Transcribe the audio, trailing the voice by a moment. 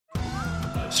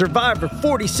Survivor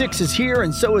 46 is here,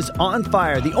 and so is On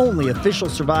Fire, the only official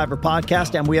Survivor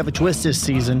podcast, and we have a twist this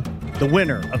season. The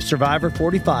winner of Survivor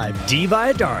 45, Dee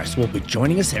Valladares, will be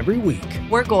joining us every week.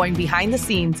 We're going behind the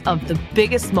scenes of the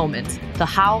biggest moments, the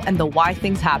how and the why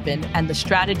things happen, and the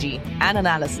strategy and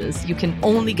analysis you can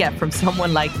only get from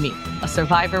someone like me, a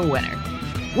Survivor winner.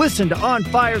 Listen to On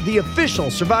Fire, the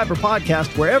official Survivor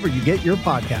podcast, wherever you get your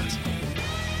podcasts.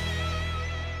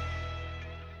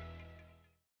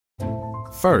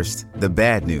 First, the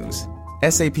bad news.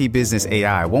 SAP Business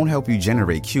AI won't help you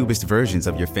generate cubist versions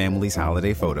of your family's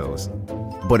holiday photos.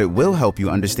 But it will help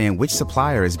you understand which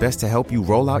supplier is best to help you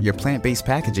roll out your plant-based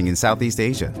packaging in Southeast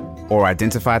Asia, or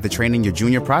identify the training your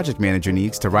junior project manager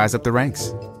needs to rise up the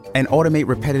ranks, and automate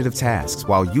repetitive tasks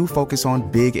while you focus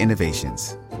on big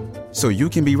innovations, so you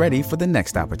can be ready for the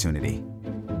next opportunity.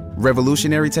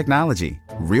 Revolutionary technology,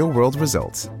 real-world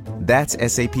results. That's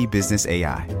SAP Business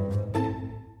AI.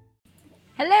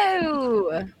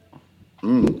 Hello.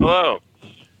 Hello.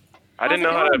 I didn't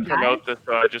know how to going, promote this,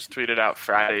 so I just tweeted out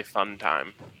Friday Fun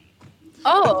Time.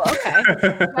 Oh, okay.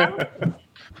 Well,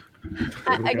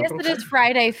 I guess it is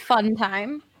Friday fun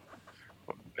time.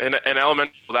 In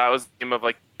elementary, that was the name of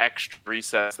like extra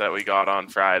recess that we got on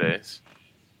Fridays.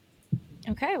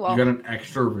 Okay, well. You got an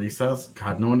extra recess?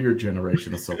 God, no wonder your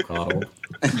generation is so coddled.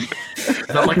 Is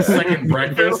that like a second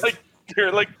breakfast?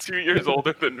 You're like 2 years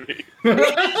older than me. I've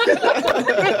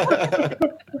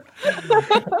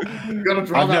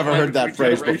never heard that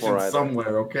phrase before either.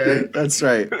 Somewhere, okay? That's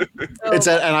right. And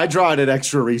I draw it at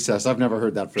extra recess. I've never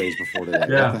heard that phrase before today.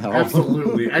 Yeah,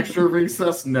 absolutely. Extra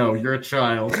recess? No, you're a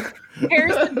child.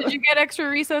 Harrison, did you get extra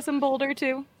recess in Boulder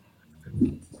too?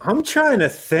 I'm trying to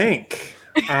think.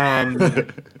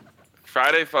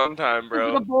 Friday Fun Time,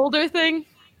 bro. The Boulder thing?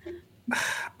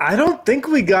 I don't think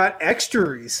we got extra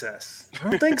recess. I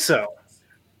don't think so.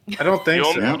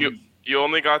 You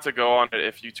only got to go on it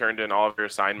if you turned in all of your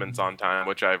assignments on time,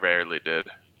 which I rarely did.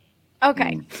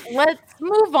 Okay, let's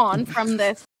move on from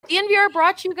this. DNVR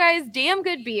brought you guys damn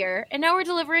good beer, and now we're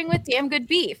delivering with damn good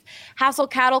beef. Hassel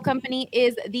Cattle Company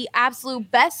is the absolute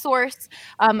best source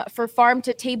for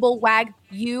farm-to-table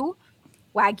Wagyu.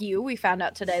 Wagyu. We found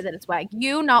out today that it's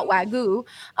Wagyu, not Wagyu.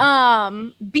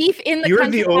 Beef in the You're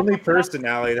country. the only person,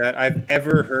 Allie, that I've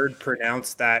ever heard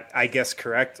pronounce that, I guess,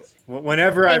 correctly.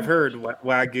 Whenever I've heard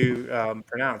Wagyu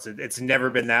pronounced, it's never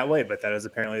been that way, but that is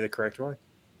apparently the correct way.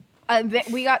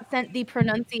 We got sent the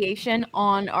pronunciation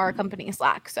on our company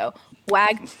Slack. So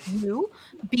Wagyu,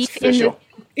 beef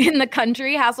in the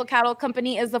country. Hassel Cattle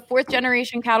Company is the 4th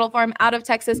generation cattle farm out of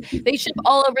Texas. They ship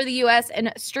all over the U.S.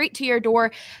 and straight to your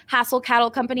door. Hassel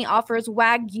Cattle Company offers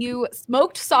Wagyu,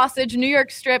 smoked sausage, New York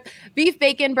strip, beef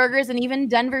bacon, burgers, and even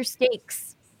Denver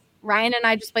steaks. Ryan and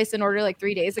I just placed an order like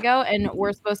 3 days ago, and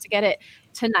we're supposed to get it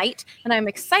tonight. And I'm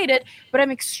excited, but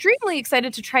I'm extremely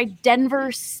excited to try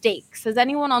Denver steaks. Has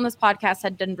anyone on this podcast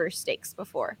had Denver steaks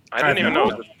before? I didn't even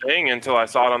know it was a thing until I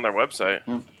saw it on their website.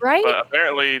 Right? But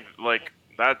apparently, like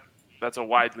that's a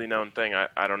widely known thing.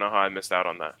 I don't know how I missed out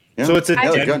on that. Yeah. So it's a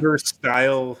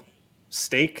Denver-style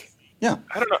steak? Yeah.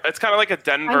 I don't know. It's kind of like a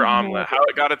Denver omelet. How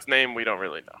it got its name, we don't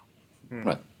really know.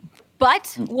 Right.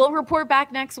 But we'll report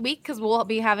back next week because we'll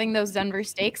be having those Denver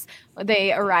steaks.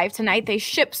 They arrive tonight. They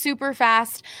ship super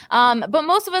fast. But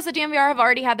most of us at DNVR have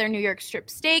already had their New York strip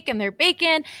steak and their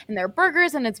bacon and their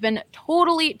burgers, and it's been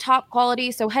totally top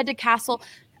quality. So head to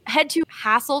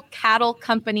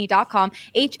HassellCattleCompany.com,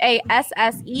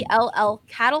 HASSELL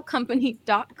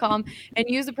cattlecompany.com, and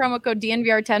use the promo code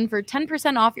DNVR10 for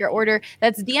 10% off your order.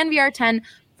 That's DNVR10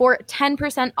 for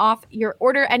 10% off your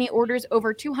order. Any orders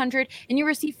over 200, and you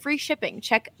receive free shipping.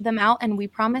 Check them out, and we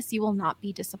promise you will not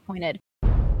be disappointed.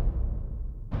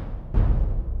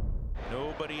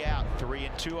 Nobody out.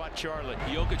 3-2 on Charlotte.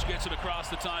 Jokic gets it across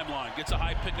the timeline. Gets a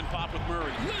high pick and pop with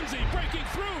Murray. Lindsay breaking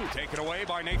through. Taken away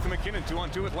by Nathan McKinnon.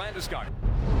 2-on-2 with Landeskog.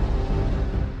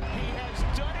 He has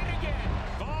done it again.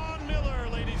 Von Miller,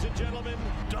 ladies and gentlemen.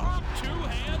 Dom, 2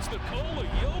 hands. Nikola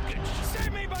Jokic.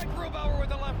 Save me by Grubauer with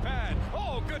the left pad.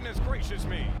 Oh, goodness gracious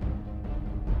me.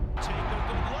 Take a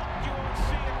good look. You won't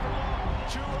see it for long.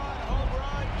 2-run home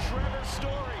run. Trevor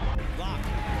Story. Lock.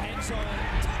 End zone.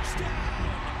 Touchdown.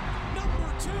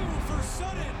 Number 2 for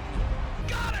Sutton.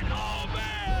 Got it. Oh,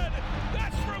 man.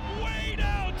 That's from way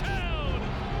downtown.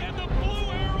 And the blue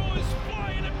arrow is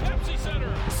flying at Pepsi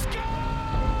Center. Score!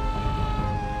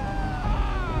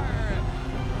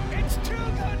 It's too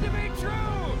good to be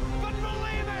true. But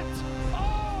believe it.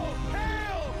 Oh,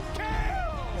 hail,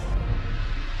 Kale.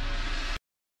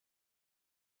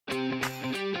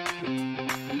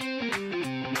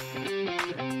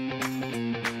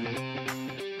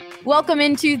 Welcome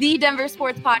into the Denver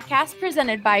Sports Podcast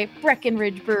presented by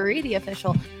Breckenridge Brewery, the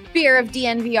official beer of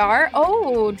DNVR.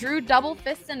 Oh, Drew double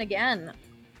fisting again.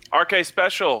 RK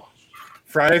special.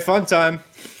 Friday fun time.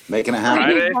 Making it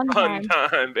happen. Friday fun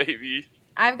time, baby.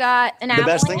 I've got an The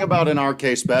best thing about an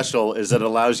RK special is that it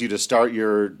allows you to start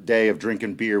your day of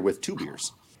drinking beer with 2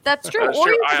 beers. That's true. That's or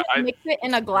true. you can just mix it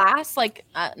in a glass like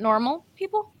normal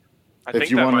people.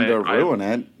 If you wanted to ruin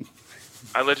it.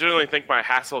 I legitimately think my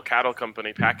Hassel Cattle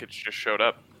Company package just showed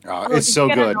up. Oh, Did it's you so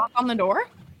get a good. knock on the door?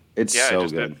 It's Yeah, so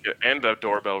just good. and a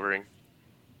doorbell ring.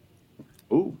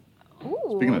 Ooh.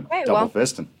 Ooh. Speaking of okay, double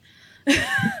fisting.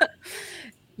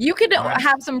 You could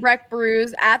have some Breck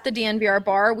brews at the DNVR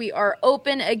bar. We are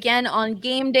open again on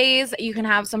game days. You can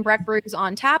have some Breck brews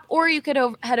on tap, or you could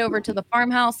head over to the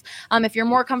farmhouse. If you're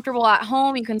more comfortable at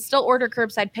home, you can still order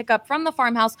curbside pickup from the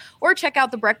farmhouse or check out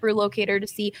the Breck Brew locator to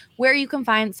see where you can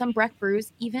find some Breck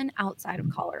brews even outside of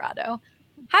Colorado.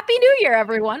 Happy New Year,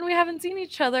 everyone. We haven't seen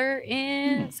each other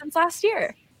since last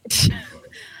year.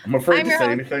 I'm afraid to your say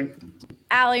host, anything.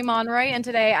 Allie Monroy, and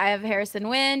today I have Harrison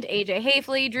Wind, AJ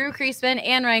Hafley, Drew Kreisman,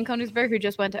 and Ryan Konigsberg, who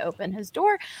just went to open his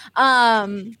door.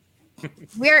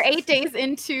 We are 8 days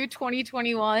into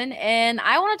 2021, and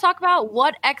I want to talk about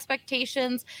what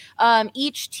expectations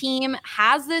each team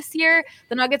has this year.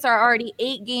 The Nuggets are already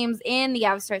 8 games in. The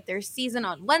Avs start their season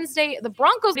on Wednesday. The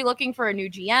Broncos are looking for a new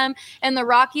GM, and the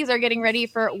Rockies are getting ready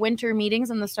for winter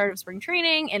meetings and the start of spring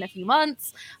training in a few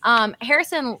months.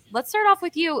 Harrison, let's start off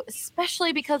with you,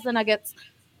 especially because the Nuggets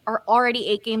are already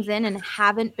 8 games in and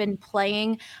haven't been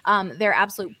playing their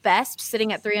absolute best,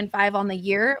 sitting at 3-5 on the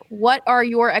year. What are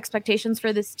your expectations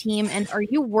for this team, and are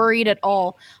you worried at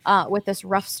all with this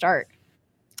rough start?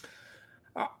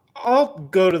 I'll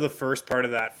go to the first part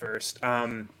of that first.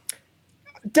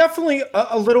 Definitely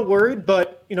a little worried,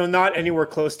 but not anywhere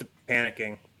close to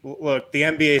panicking. Look, the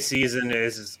NBA season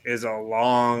is a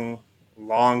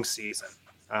long season.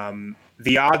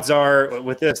 The odds are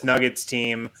with this Nuggets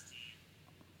team,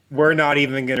 we're not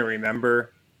even going to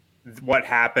remember what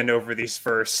happened over these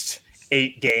first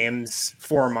 8 games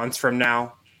 4 months from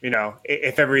now.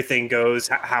 If everything goes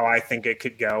how I think it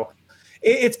could go.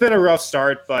 It's been a rough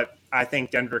start, but I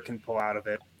think Denver can pull out of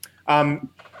it.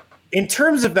 In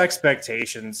terms of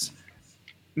expectations,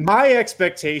 my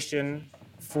expectation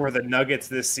for the Nuggets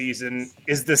this season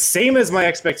is the same as my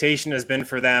expectation has been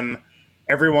for them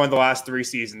every one of the last 3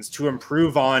 seasons, to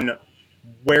improve on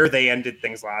where they ended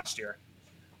things last year.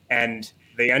 And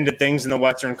they ended things in the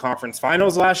Western Conference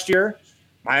Finals last year.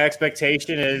 My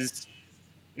expectation is,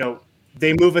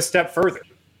 they move a step further.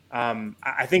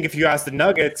 I think if you ask the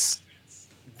Nuggets,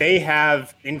 they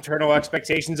have internal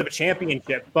expectations of a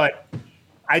championship, but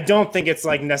I don't think it's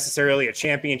like necessarily a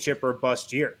championship or a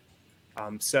bust year.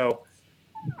 So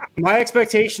my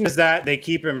expectation is that they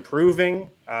keep improving.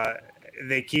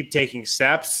 They keep taking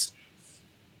steps.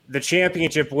 The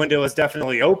championship window is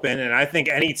definitely open, and I think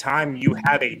anytime you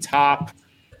have a top,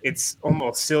 it's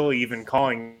almost silly even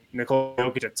calling Nikola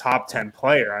Jokic a top 10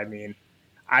 player. I mean,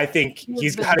 I think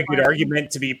he's got a good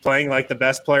argument to be playing like the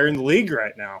best player in the league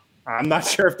right now. I'm not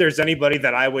sure if there's anybody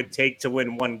that I would take to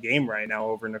win one game right now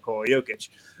over Nikola Jokic.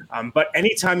 But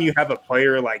anytime you have a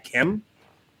player like him,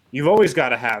 you've always got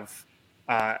to have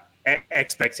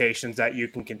expectations that you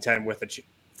can contend with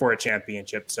for a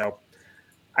championship. So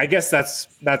I guess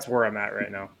that's where I'm at right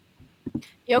now.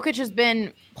 Jokic has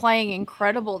been playing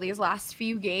incredible these last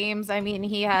few games. I mean,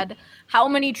 he had how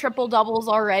many triple doubles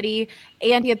already,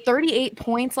 and he had 38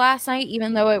 points last night,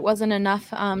 even though it wasn't enough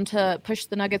to push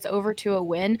the Nuggets over to a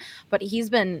win. But he's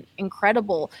been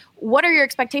incredible. What are your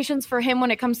expectations for him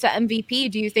when it comes to MVP?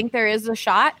 Do you think there is a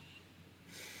shot?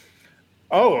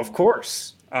 Oh, of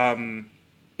course.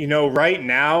 Right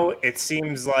now it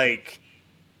seems like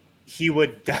he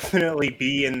would definitely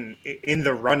be in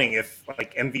the running if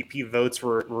like MVP votes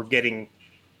were getting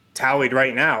tallied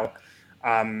right now.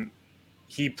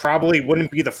 He probably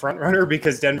wouldn't be the front runner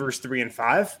because Denver's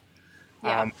 3-5.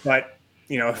 Yeah. But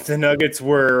if the Nuggets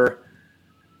were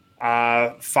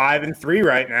 5-3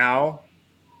 right now,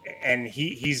 and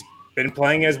he's been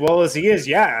playing as well as he is,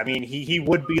 I mean he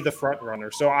would be the front runner.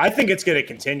 So I think it's going to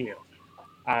continue.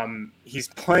 He's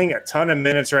playing a ton of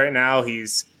minutes right now.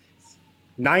 He's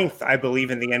 9th, I believe,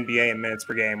 in the NBA in minutes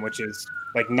per game, which is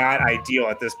like not ideal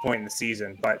at this point in the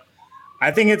season. But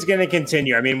I think it's going to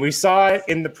continue. I mean, we saw it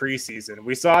in the preseason.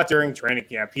 We saw it during training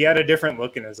camp. He had a different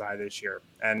look in his eye this year,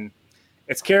 and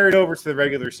it's carried over to the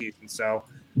regular season. So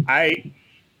I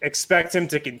expect him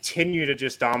to continue to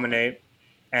just dominate,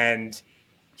 and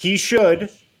he should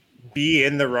be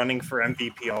in the running for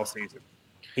MVP all season.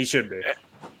 He should be.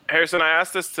 Harrison, I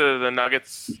asked this to the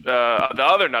Nuggets, the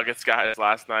other Nuggets guys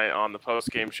last night on the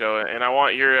post-game show, and I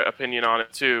want your opinion on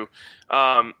it too.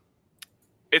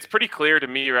 It's pretty clear to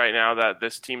me right now that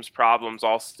this team's problems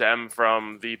all stem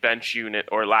from the bench unit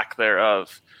or lack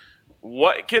thereof.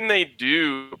 What can they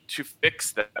do to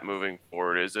fix that moving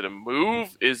forward? Is it a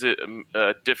move? Is it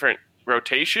a different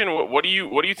rotation? What do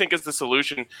you think is the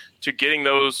solution to getting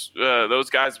those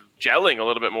guys gelling a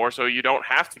little bit more so you don't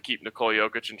have to keep Nikola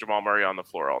Jokic and Jamal Murray on the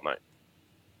floor all night?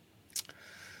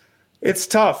 It's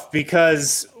tough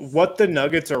because what the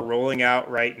Nuggets are rolling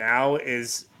out right now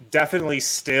is definitely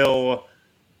still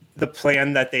the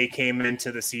plan that they came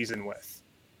into the season with.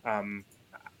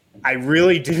 I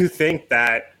really do think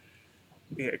that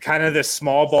kind of this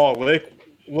small ball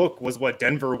look was what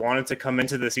Denver wanted to come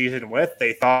into the season with.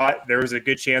 They thought there was a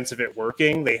good chance of it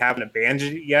working. They haven't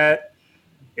abandoned it yet.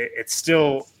 It's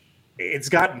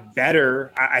gotten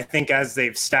better, I think, as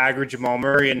they've staggered Jamal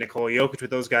Murray and Nikola Jokic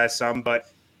with those guys some, but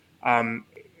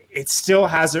it still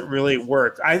hasn't really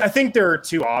worked. I think there are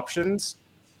two options.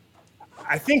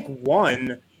 I think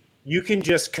one, you can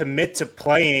just commit to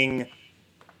playing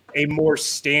a more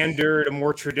standard, a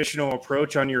more traditional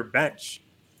approach on your bench.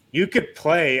 You could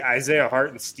play Isaiah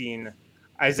Hartenstein.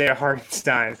 I don't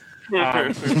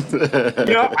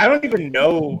even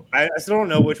know. I still don't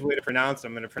know which way to pronounce it.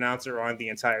 I'm going to pronounce it wrong the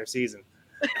entire season.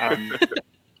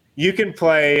 You can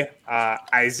play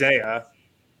Isaiah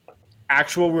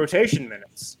actual rotation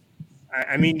minutes.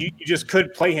 I mean, you just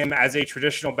could play him as a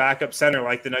traditional backup center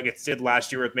like the Nuggets did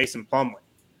last year with Mason Plumlee.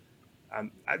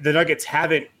 The Nuggets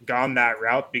haven't gone that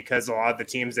route because a lot of the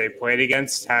teams they played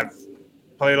against have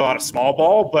played a lot of small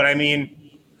ball. But, I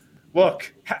mean,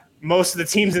 look, most of the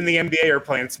teams in the NBA are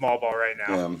playing small ball right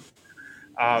now.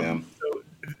 So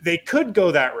they could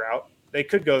go that route.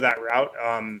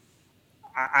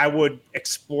 I would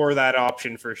explore that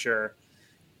option for sure.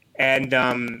 And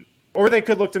or they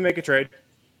could look to make a trade.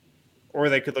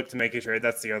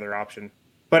 That's the other option.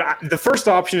 But the first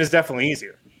option is definitely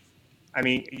easier. I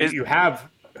mean, you have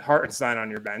Hartenstein on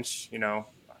your bench. You know,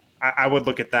 I would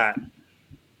look at that.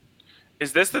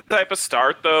 Is this the type of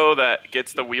start, though, that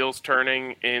gets the wheels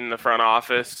turning in the front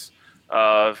office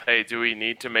of, hey, do we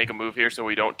need to make a move here so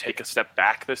we don't take a step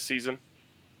back this season?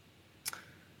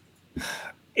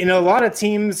 In a lot of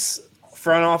teams'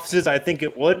 front offices, I think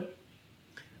it would.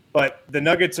 But the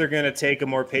Nuggets are going to take a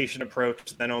more patient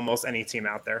approach than almost any team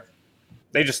out there.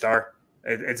 They just are.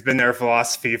 It's been their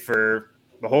philosophy for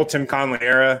the whole Tim Conley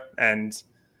era. And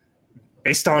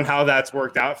based on how that's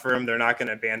worked out for them, they're not going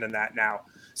to abandon that now.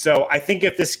 So I think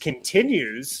if this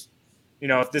continues,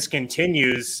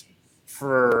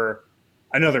 for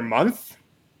another month,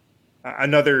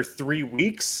 another 3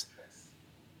 weeks,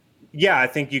 yeah, I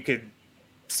think you could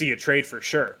see a trade for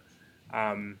sure.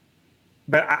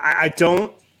 But I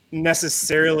don't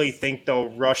necessarily think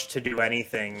they'll rush to do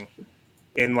anything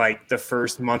in like the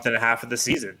first month and a half of the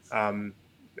season.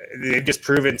 They've just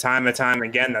proven time and time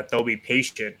again that they'll be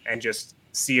patient and just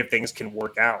see if things can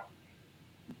work out.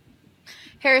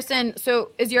 Harrison, so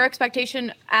is your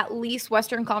expectation at least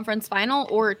Western Conference Final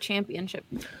or championship?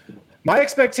 My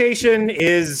expectation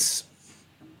is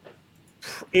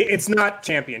it's not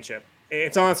championship.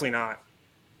 It's honestly not.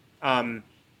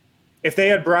 If they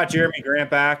had brought Jeremy Grant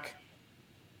back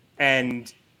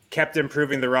and kept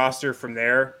improving the roster from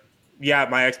there, yeah,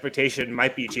 my expectation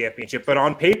might be championship. But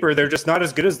on paper, they're just not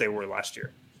as good as they were last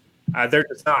year. They're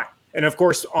just not. And, of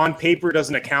course, on paper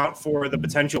doesn't account for the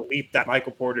potential leap that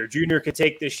Michael Porter Jr. could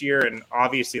take this year, and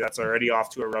obviously that's already off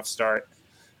to a rough start.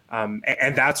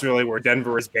 And that's really where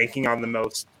Denver is banking on the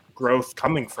most growth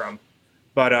coming from.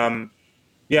 But,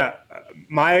 yeah,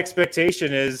 my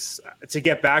expectation is to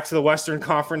get back to the Western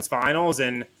Conference Finals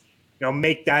and,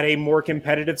 make that a more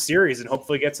competitive series and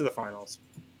hopefully get to the finals.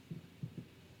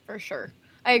 For sure.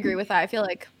 I agree with that. I feel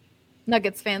like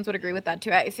Nuggets fans would agree with that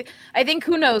too. I think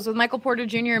who knows with Michael Porter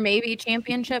Jr. maybe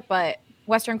championship, but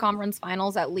Western Conference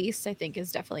Finals at least I think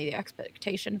is definitely the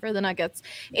expectation for the Nuggets.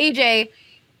 AJ,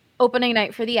 opening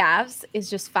night for the Avs is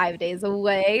just 5 days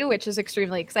away, which is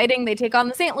extremely exciting. They take on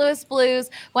the St. Louis Blues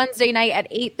Wednesday night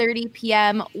at 8:30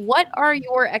 p.m. What are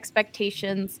your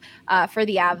expectations for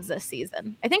the Avs this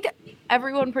season? I think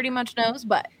everyone pretty much knows,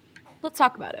 but let's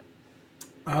talk about it.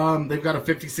 They've got a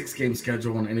 56-game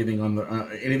schedule, and anything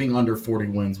under 40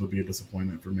 wins would be a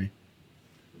disappointment for me.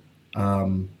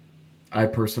 I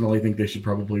personally think they should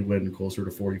probably win closer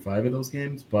to 45 of those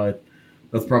games, but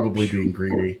that's probably being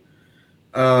greedy.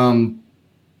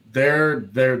 Their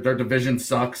division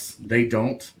sucks. They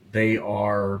don't. They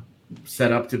are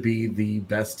set up to be the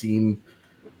best team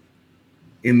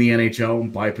in the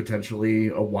NHL by potentially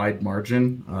a wide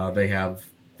margin. They have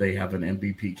They have an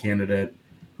MVP candidate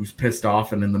who's pissed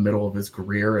off and in the middle of his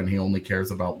career, and he only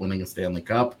cares about winning a Stanley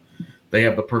Cup. They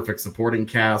have the perfect supporting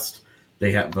cast.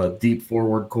 They have a deep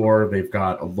forward core. They've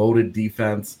got a loaded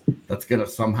defense that's going to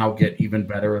somehow get even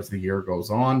better as the year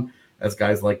goes on, as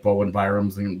guys like Bowen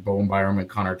Byram and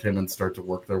Connor Timmins start to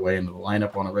work their way into the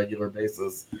lineup on a regular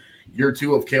basis. Year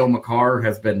 2 of Cale Makar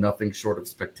has been nothing short of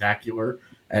spectacular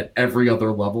at every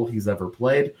other level he's ever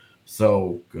played.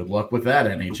 So good luck with that,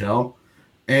 NHL.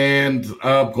 And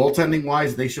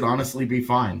goaltending-wise, they should honestly be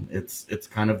fine. It's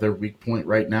kind of their weak point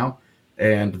right now.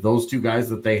 And those two guys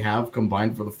that they have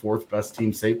combined for the 4th best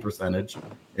team save percentage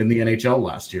in the NHL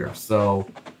last year. So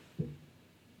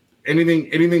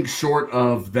anything short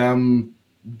of them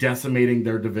decimating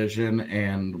their division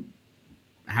and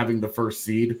having the first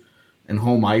seed and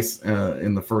home ice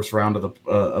in the first round of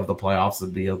the playoffs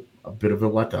would be a bit of a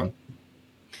letdown.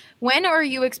 When are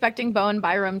you expecting Bowen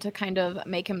Byram to kind of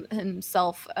make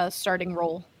himself a starting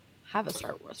role, have a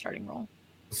starting role?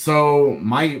 So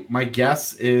my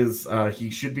guess is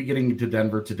he should be getting to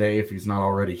Denver today if he's not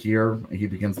already here. He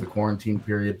begins the quarantine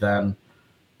period then.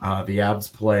 The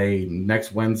Avs play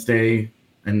next Wednesday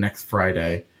and next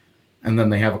Friday, and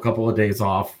then they have a couple of days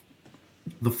off.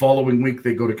 The following week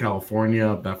they go to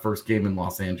California, that first game in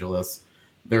Los Angeles.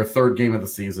 Their 3rd game of the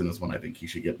season is when I think he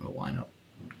should get in the lineup.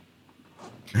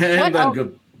 And then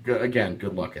good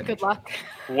luck. Good luck.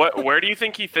 Where do you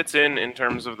think he fits in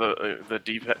terms of the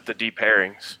deep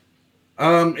pairings?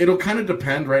 It'll kind of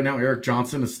depend. Right now, Eric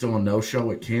Johnson is still a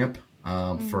no-show at camp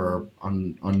for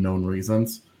unknown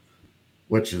reasons,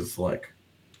 which is like,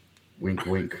 wink,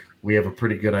 wink. We have a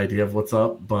pretty good idea of what's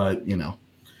up, but you know.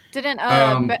 Didn't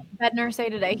Bednar say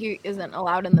today he isn't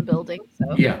allowed in the building?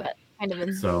 So yeah, that kind of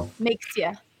makes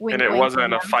you. Wink, and it wink,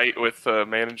 wasn't a fight with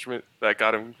management that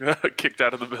got him kicked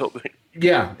out of the building.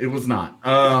 Yeah, it was not.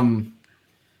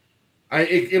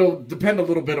 It'll depend a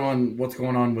little bit on what's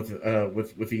going on with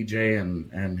EJ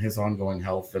and his ongoing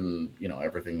health and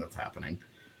everything that's happening.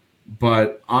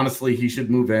 But honestly, he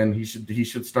should move in. He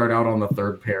should start out on the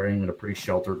 3rd pairing in a pretty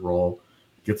sheltered role.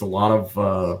 Gets a lot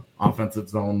of offensive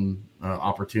zone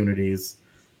opportunities,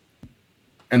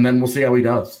 and then we'll see how he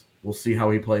does. We'll see how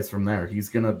he plays from there. He's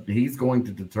going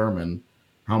to determine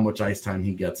how much ice time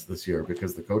he gets this year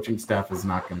because the coaching staff is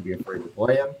not going to be afraid to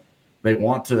play him. They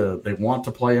want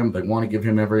to play him. They want to give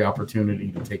him every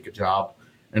opportunity to take a job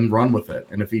and run with it.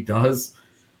 And if he does,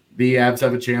 the Avs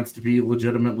have a chance to be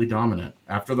legitimately dominant.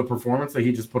 After the performance that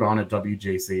he just put on at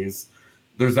WJC's,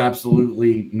 there's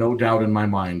absolutely no doubt in my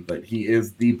mind that he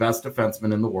is the best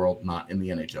defenseman in the world, not in the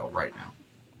NHL right now.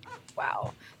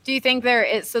 Wow. Do you think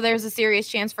there's a serious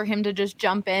chance for him to just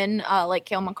jump in like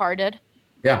Cale Makar did?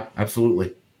 Yeah,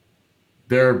 absolutely.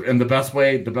 And the best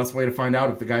way to find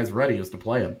out if the guy's ready is to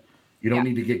play him. You don't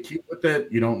need to get cute with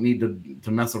it. You don't need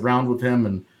to mess around with him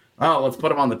and let's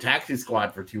put him on the taxi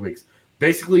squad for 2 weeks.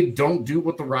 Basically, don't do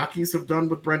what the Rockies have done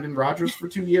with Brendan Rodgers for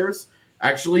 2 years.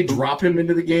 Actually drop him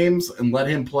into the games and let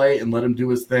him play and let him do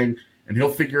his thing, and he'll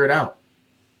figure it out.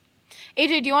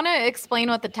 AJ, do you want to explain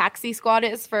what the taxi squad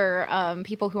is for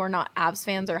people who are not Avs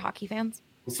fans or hockey fans?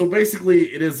 So basically,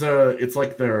 it's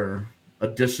like their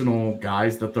additional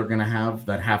guys that they're going to have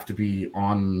that have to be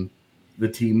on the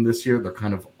team this year. They're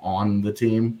kind of on the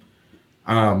team.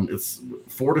 It's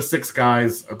 4 to 6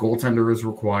 guys. A goaltender is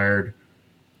required.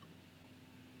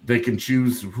 They can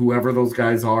choose whoever those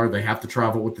guys are. They have to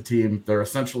travel with the team. They're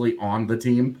essentially on the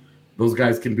team. Those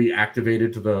guys can be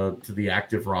activated to the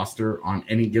active roster on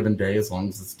any given day as long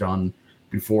as it's done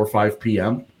before 5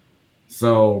 p.m.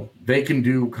 So they can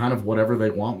do kind of whatever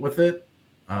they want with it.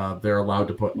 They're allowed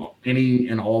to put any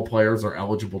and all players are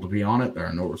eligible to be on it. There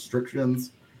are no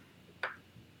restrictions.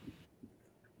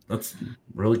 That's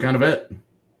really kind of it.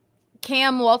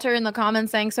 Cam Walter in the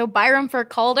comments saying, so Byram for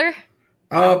Calder?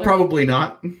 Probably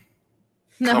not.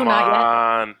 No, Come not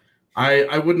on. yet.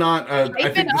 I would not. I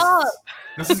think up.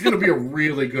 this is going to be a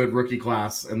really good rookie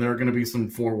class, and there are going to be some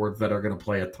forwards that are going to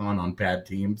play a ton on bad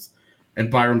teams.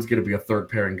 And Byram's going to be a 3rd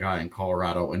pairing guy in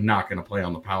Colorado and not going to play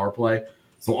on the power play.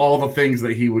 So all the things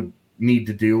that he would need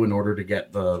to do in order to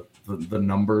get the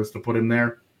numbers to put in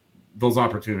there, those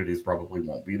opportunities probably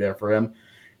won't be there for him.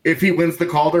 If he wins the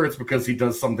Calder, it's because he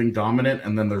does something dominant,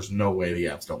 and then there's no way the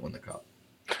Avs don't win the Cup.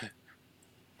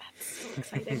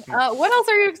 Exciting. What else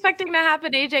are you expecting to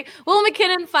happen, AJ? Will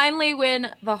MacKinnon finally win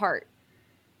the Hart?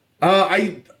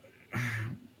 I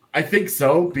think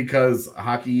so because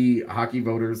hockey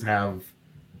voters have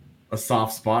a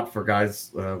soft spot for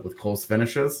guys with close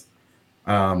finishes.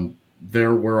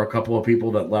 There were a couple of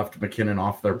people that left MacKinnon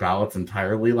off their ballots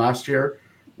entirely last year,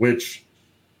 which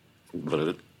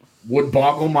would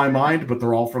boggle my mind, but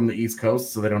they're all from the East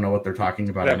Coast, so they don't know what they're talking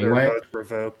about anyway. Both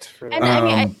revoked for that. And I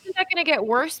mean, I think that's going to get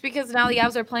worse because now the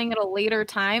Avs are playing at a later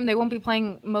time. They won't be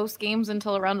playing most games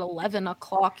until around 11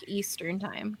 o'clock Eastern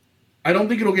time. I don't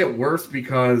think it'll get worse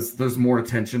because there's more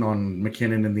attention on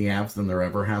McKinnon and the Avs than there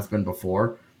ever has been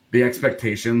before. The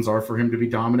expectations are for him to be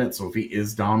dominant, so if he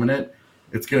is dominant,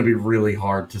 it's going to be really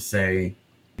hard to say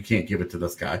you can't give it to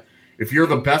this guy. If you're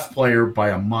the best player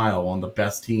by a mile on the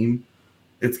best team,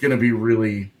 it's going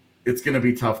to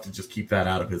be tough to just keep that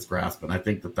out of his grasp. And I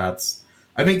think that's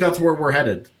where we're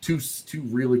headed. Two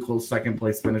really close second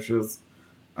place finishes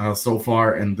so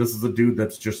far. And this is a dude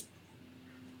that's just,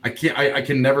 I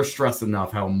can never stress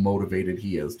enough how motivated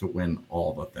he is to win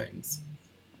all the things.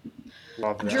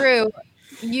 Love that. Drew,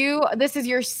 this is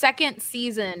your second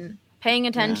season paying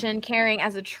attention, caring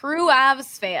as a true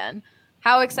Avs fan.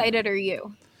 How excited are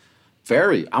you?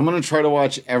 Very. I'm going to try to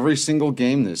watch every single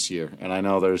game this year. And I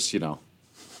know there's,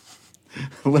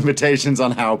 limitations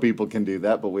on how people can do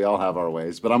that, but we all have our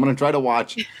ways. But I'm going to try to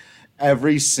watch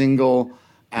every single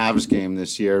Avs game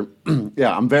this year.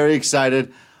 Yeah, I'm very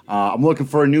excited. I'm looking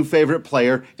for a new favorite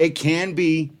player. It can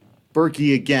be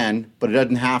Berkey again, but it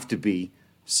doesn't have to be.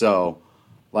 So,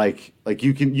 like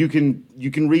you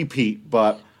can repeat,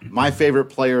 but my favorite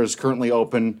player is currently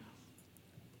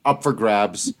up for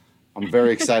grabs. I'm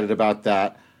very excited about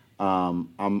that.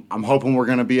 I'm hoping we're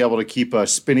going to be able to keep a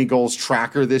spinning goals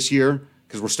tracker this year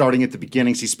because we're starting at the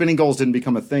beginning. See, spinning goals didn't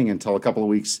become a thing until a couple of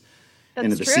weeks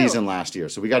into the season last year.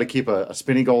 So we got to keep a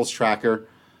spinning goals tracker.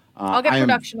 I'll get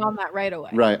production on that right away.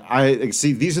 Right. I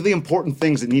see. These are the important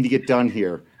things that need to get done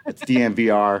here at the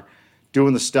DNVR,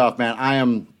 doing the stuff, man.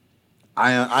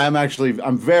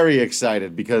 I'm very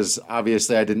excited because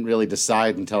obviously I didn't really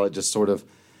decide until it just sort of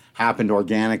happened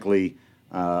organically.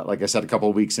 Like I said, a couple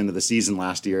of weeks into the season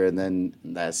last year, and then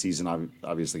that season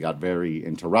obviously got very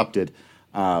interrupted.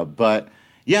 But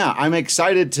yeah, I'm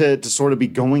excited to sort of be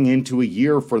going into a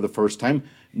year for the first time,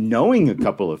 knowing a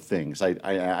couple of things.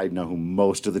 I know who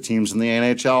most of the teams in the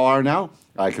NHL are now.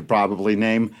 I could probably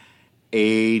name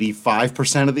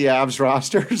 85% of the Avs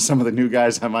roster. Some of the new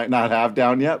guys I might not have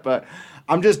down yet, but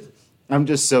I'm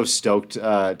just so stoked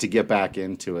to get back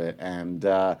into it.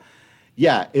 And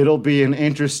yeah, it'll be an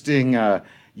interesting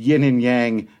yin and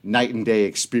yang, night and day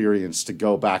experience to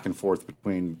go back and forth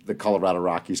between the Colorado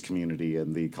Rockies community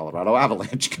and the Colorado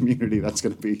Avalanche community.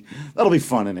 That'll be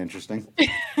fun and interesting.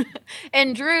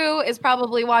 And Drew is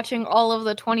probably watching all of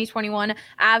the 2021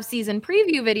 Avs season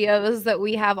preview videos that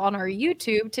we have on our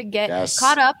YouTube to get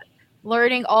caught up,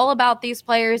 learning all about these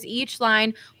players, each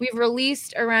line. We've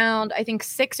released around, I think,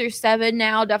 6 or 7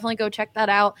 now. Definitely go check that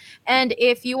out. And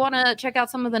if you want to check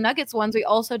out some of the Nuggets ones, we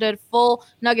also did full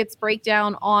Nuggets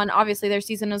breakdown on, obviously their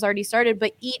season has already started,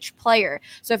 but each player.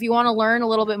 So if you want to learn a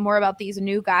little bit more about these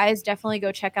new guys, definitely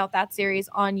go check out that series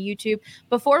on YouTube.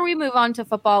 Before we move on to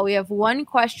football, we have one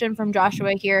question from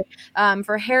Joshua here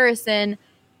for Harrison.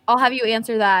 I'll have you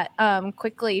answer that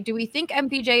quickly. Do we think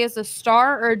MPJ is a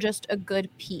star or just a good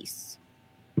piece?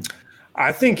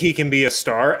 I think he can be a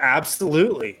star.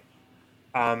 Absolutely.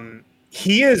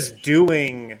 He is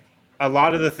doing a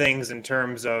lot of the things in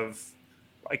terms of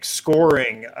like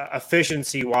scoring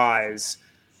efficiency wise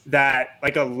that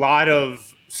like a lot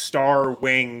of star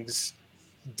wings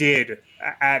did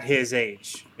at his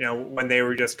age, when they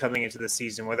were just coming into the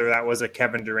season, whether that was a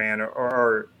Kevin Durant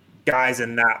or guys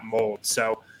in that mold.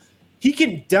 So he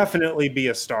can definitely be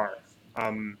a star.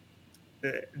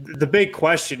 The big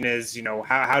question is,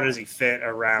 how does he fit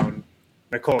around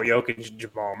Nikola Jokic and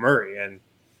Jamal Murray? And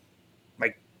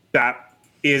like that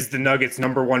is the Nuggets'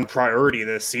 number one priority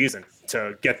this season,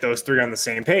 to get those three on the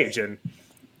same page. And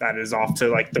that is off to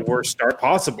like the worst start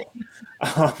possible.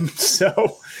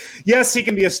 So yes, he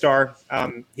can be a star.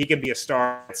 He can be a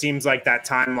star. It seems like that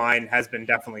timeline has been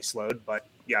definitely slowed, but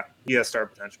yeah, he has star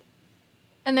potential.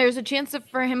 And there's a chance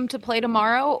for him to play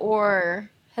tomorrow, or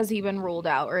has he been ruled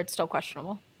out, or it's still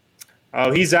questionable?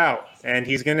 Oh, he's out, and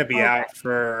he's going to be out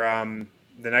for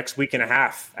the next week and a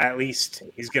half at least.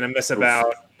 He's going to miss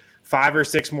about 5 or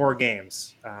 6 more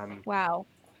games. Wow.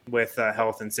 With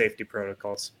health and safety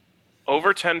protocols.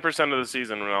 Over 10% of the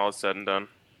season when all is said and done.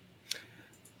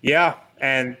 Yeah,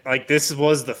 and like this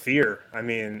was the fear. I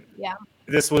mean,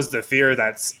 this was the fear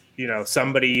that's,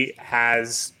 somebody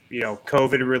has,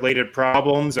 COVID-related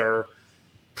problems or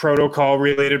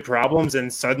protocol-related problems,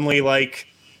 and suddenly, like,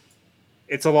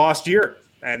 it's a lost year.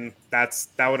 And that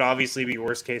would obviously be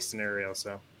worst-case scenario,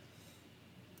 so.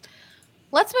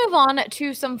 Let's move on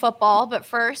to some football, but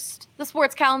first, the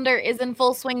sports calendar is in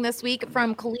full swing this week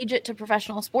from collegiate to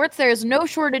professional sports. There is no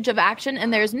shortage of action,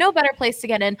 and there's no better place to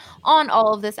get in on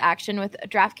all of this action with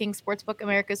DraftKings Sportsbook,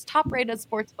 America's top-rated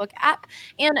sportsbook app.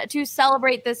 And to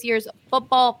celebrate this year's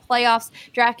football playoffs,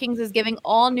 DraftKings is giving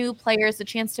all new players a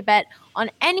chance to bet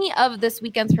on any of this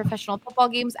weekend's professional football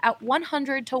games at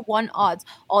 100-1 odds.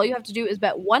 All you have to do is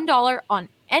bet $1 on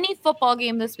any football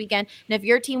game this weekend, and if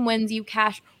your team wins, you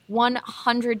cash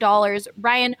 $100.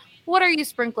 Ryan, what are you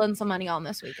sprinkling some money on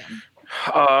this weekend?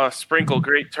 Sprinkle,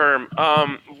 great term.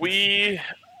 I'm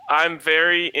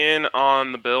very in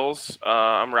on the Bills.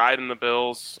 I'm riding the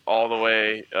Bills all the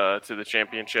way to the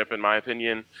championship, in my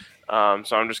opinion.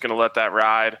 So I'm just going to let that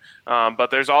ride.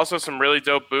 But there's also some really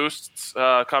dope boosts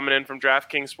coming in from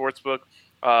DraftKings Sportsbook.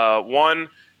 One,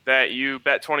 that you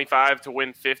bet 25 to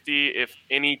win 50 if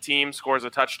any team scores a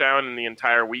touchdown in the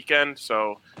entire weekend.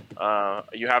 So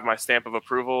you have my stamp of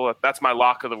approval. That's my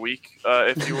lock of the week,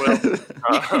 if you will.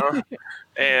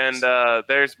 And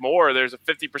there's more. There's a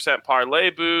 50%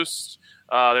 parlay boost.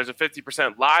 There's a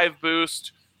 50% live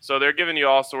boost. So they're giving you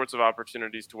all sorts of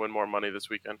opportunities to win more money this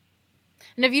weekend.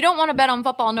 And if you don't want to bet on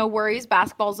football, no worries.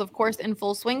 Basketball is, of course, in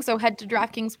full swing. So head to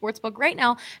DraftKings Sportsbook right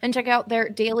now and check out their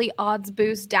daily odds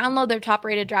boost. Download their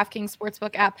top-rated DraftKings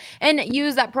Sportsbook app and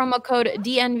use that promo code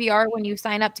DNVR when you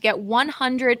sign up to get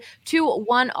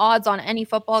 100-1 odds on any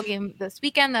football game this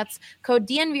weekend. That's code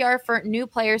DNVR for new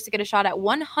players to get a shot at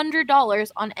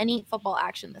 $100 on any football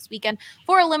action this weekend.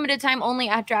 For a limited time only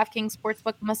at DraftKings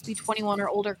Sportsbook. Must be 21 or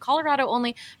older. Colorado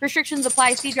only. Restrictions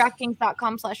apply. See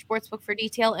DraftKings.com/sportsbook for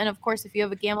detail. And, of course, if you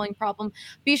have a gambling problem,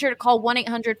 be sure to call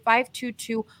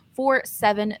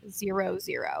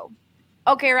 1-800-522-4700.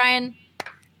 Okay, Ryan,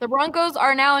 the Broncos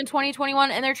are now in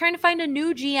 2021, and they're trying to find a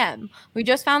new GM. We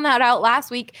just found that out last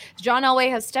week. John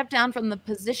Elway has stepped down from the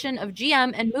position of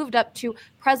GM and moved up to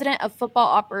president of football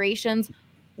operations.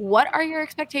 What are your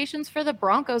expectations for the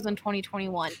Broncos in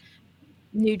 2021?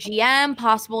 New GM,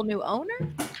 possible new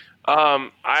owner? I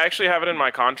actually have it in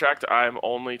my contract. I'm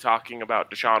only talking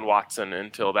about Deshaun Watson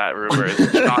until that rumor is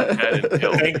shot dead and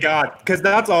killed. Thank God, because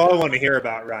that's all I want to hear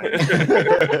about, Ryan.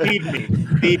 Feed me.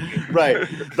 Right.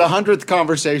 The 100th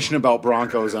conversation about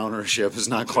Broncos ownership is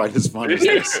not quite as fun as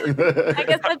this. I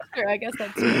guess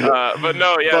that's true. But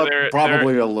no, yeah, but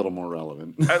probably a little more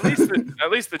relevant. At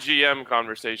least the GM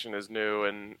conversation is new,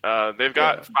 and they've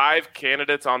got 5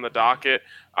 candidates on the docket.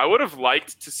 I would have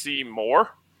liked to see more.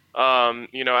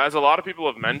 As a lot of people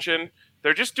have mentioned,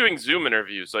 they're just doing Zoom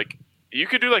interviews. Like, you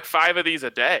could do like 5 of these a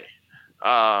day.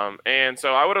 And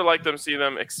so I would have liked them to see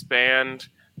them expand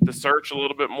the search a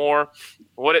little bit more.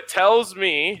 What it tells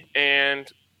me, and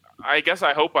I guess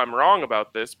I hope I'm wrong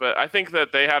about this, but I think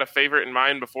that they had a favorite in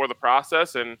mind before the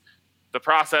process, and the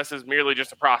process is merely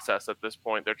just a process at this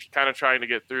point. They're kind of trying to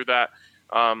get through that.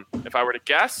 If I were to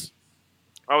guess,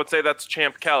 I would say that's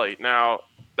Champ Kelly. Now,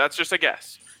 that's just a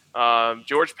guess.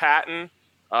 George Patton,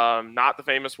 not the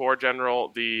famous war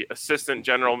general, the assistant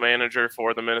general manager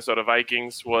for the Minnesota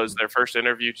Vikings, was their first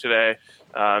interview today.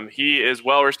 He is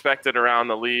well respected around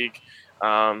the league,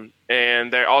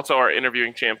 and they also are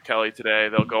interviewing Champ Kelly today.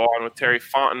 They'll go on with Terry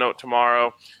Fontenot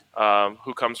tomorrow,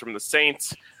 who comes from the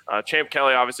Saints. Champ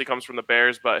Kelly obviously comes from the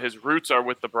Bears, but his roots are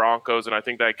with the Broncos, and I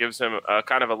think that gives him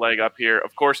kind of a leg up here.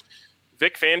 Of course,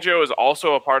 Vic Fangio is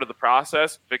also a part of the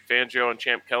process. Vic Fangio and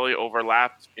Champ Kelly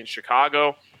overlapped in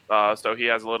Chicago, so he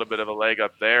has a little bit of a leg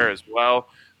up there as well.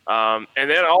 And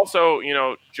then also,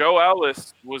 Joe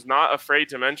Ellis was not afraid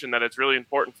to mention that it's really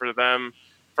important for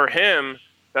him,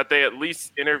 that they at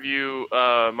least interview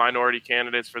minority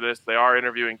candidates for this. They are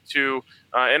interviewing 2.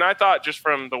 And I thought, just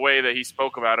from the way that he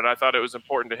spoke about it, I thought it was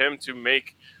important to him to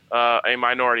make a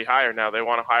minority hire. Now, they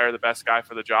want to hire the best guy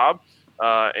for the job.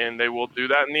 And they will do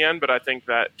that in the end. But I think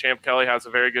that Champ Kelly has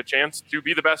a very good chance to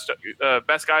be the best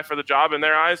guy for the job in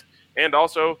their eyes, and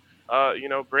also,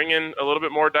 bring in a little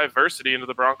bit more diversity into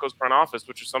the Broncos front office,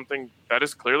 which is something that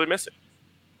is clearly missing.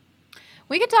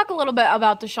 We could talk a little bit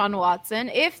about Deshaun Watson.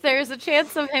 If there's a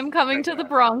chance of him coming to the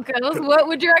Broncos, what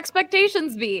would your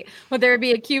expectations be? Would there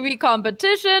be a QB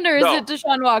competition, or is it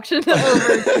Deshaun Watson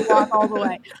over Drew Lock all the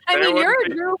way? You're a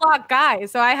Drew Lock guy,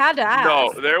 so I had to ask.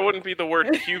 No, there wouldn't be the word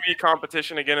QB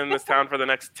competition again in this town for the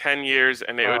next 10 years,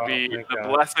 and it would be the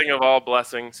blessing of all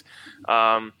blessings.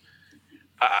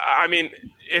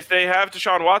 If they have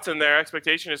Deshaun Watson, their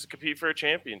expectation is to compete for a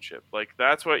championship. Like,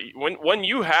 that's what when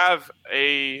you have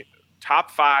a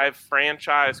top 5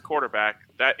 franchise quarterback,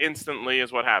 that instantly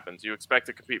is what happens. You expect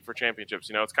to compete for championships.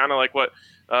 It's kind of like what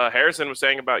Harrison was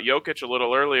saying about Jokic a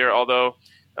little earlier, although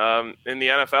In the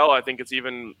NFL, I think it's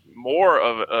even more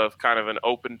of kind of an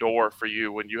open door for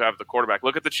you when you have the quarterback.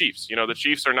 Look at the Chiefs. You know, the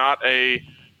Chiefs are not a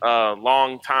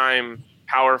long-time,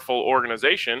 powerful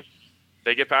organization.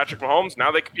 They get Patrick Mahomes.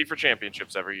 Now they compete for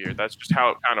championships every year. That's just how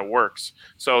it kind of works.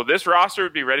 So this roster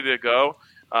would be ready to go.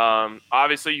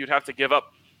 Obviously, you'd have to give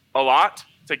up a lot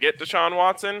to get Deshaun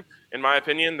Watson. In my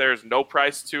opinion, there's no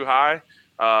price too high.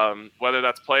 Whether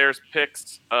that's players,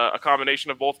 picks, a combination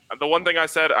of both. The one thing I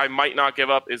said I might not give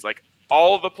up is like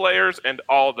all of the players and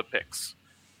all the picks.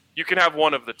 You can have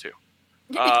one of the two.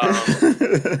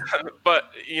 But,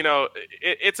 you know,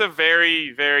 it's a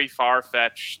very, very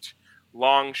far-fetched,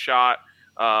 long shot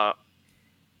that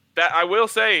I will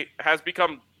say has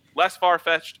become less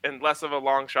far-fetched and less of a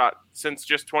long shot since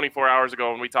just 24 hours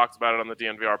ago when we talked about it on the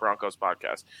DNVR Broncos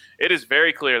podcast. It is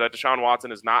very clear that Deshaun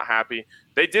Watson is not happy.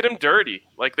 They did him dirty.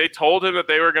 Like, they told him that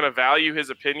they were going to value his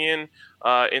opinion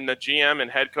in the GM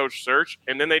and head coach search,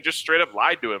 and then they just straight up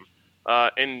lied to him.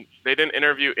 And they didn't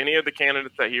interview any of the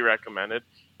candidates that he recommended.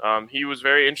 He was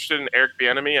very interested in Eric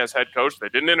Bieniemy as head coach. They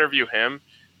didn't interview him.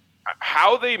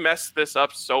 How they messed this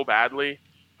up so badly,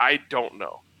 I don't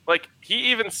know. Like, he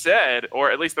even said,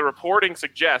 or at least the reporting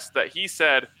suggests that he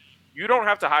said, you don't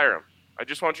have to hire him. I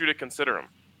just want you to consider him.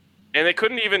 And they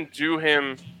couldn't even do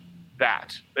him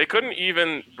that. They couldn't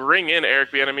even bring in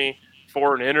Eric Bieniemy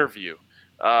for an interview.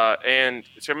 And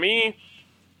to me,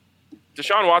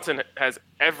 Deshaun Watson has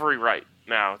every right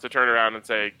now to turn around and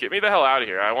say, get me the hell out of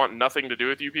here. I want nothing to do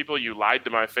with you people. You lied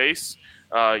to my face.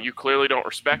 You clearly don't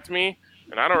respect me,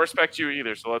 and I don't respect you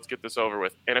either, so let's get this over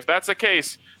with. And if that's the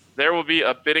case, there will be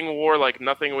a bidding war like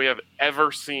nothing we have ever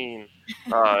seen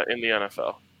in the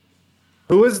NFL.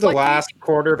 Who is the last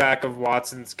quarterback of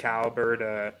Watson's caliber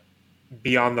to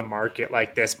be on the market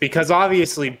like this? Because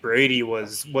obviously Brady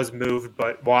was moved,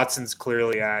 but Watson's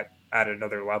clearly at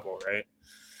another level, right?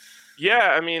 Yeah,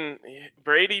 I mean,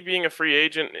 Brady being a free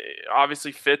agent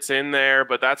obviously fits in there,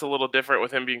 but that's a little different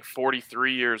with him being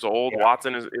 43 years old. Yeah.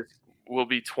 Watson is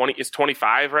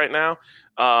 25 right now.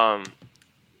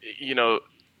 You know,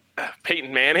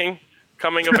 Peyton Manning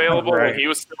coming available right. when he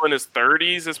was still in his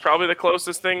 30s is probably the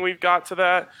closest thing we've got to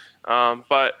that.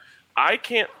 But I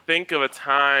can't think of a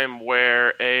time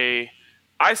where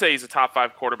I say he's a top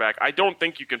 5 quarterback. I don't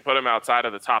think you can put him outside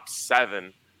of the top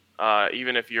 7.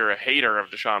 Even if you're a hater of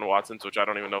Deshaun Watson's, which I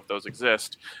don't even know if those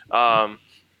exist.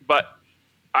 But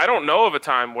I don't know of a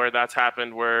time where that's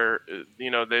happened where, you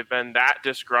know, they've been that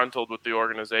disgruntled with the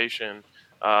organization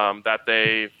that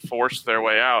they forced their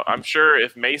way out. I'm sure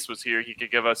if Mace was here, he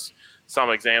could give us some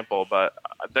example, but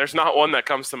there's not one that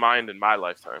comes to mind in my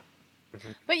lifetime.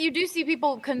 But you do see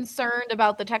people concerned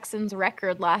about the Texans'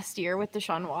 record last year with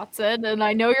Deshaun Watson, and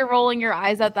I know you're rolling your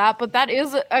eyes at that, but that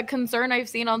is a concern I've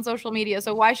seen on social media,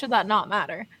 so why should that not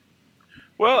matter?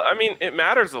 Well, I mean, it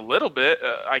matters a little bit,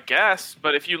 I guess,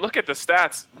 but if you look at the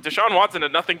stats, Deshaun Watson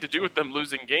had nothing to do with them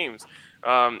losing games.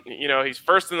 You know, he's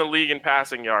first in the league in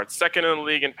passing yards, second in the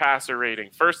league in passer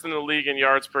rating, first in the league in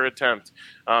yards per attempt.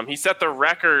 He set the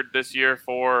record this year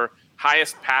for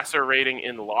highest passer rating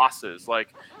in losses.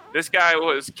 Like, this guy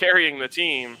was carrying the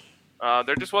team.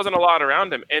 There just wasn't a lot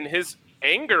around him. And his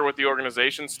anger with the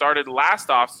organization started last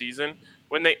offseason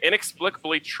when they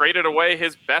inexplicably traded away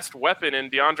his best weapon in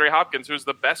DeAndre Hopkins, who's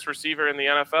the best receiver in the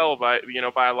NFL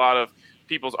by a lot of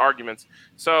people's arguments.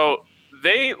 So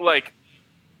they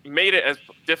made it as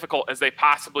difficult as they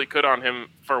possibly could on him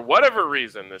for whatever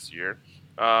reason this year.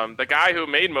 The guy who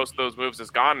made most of those moves is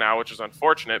gone now, which is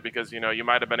unfortunate because, you know, you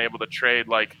might have been able to trade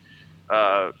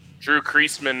Drew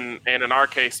Kreisman and an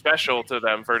RK special to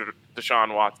them for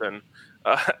Deshaun Watson,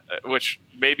 which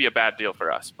may be a bad deal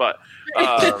for us. But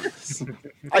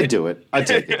I'd do it. I'd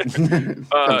take it.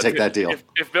 I'd take that deal.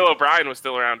 If Bill O'Brien was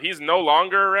still around, he's no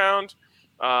longer around.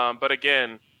 But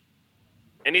again,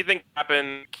 anything can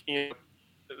happen. You know,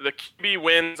 the QB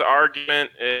wins argument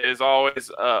is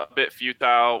always a bit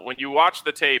futile. When you watch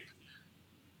the tape,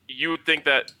 you would think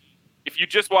that if you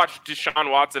just watched Deshaun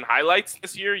Watson highlights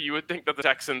this year, you would think that the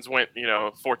Texans went,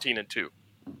 14-2.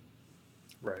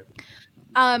 Right.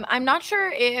 I'm not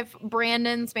sure if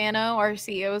Brandon Spano, our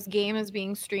CEO's game, is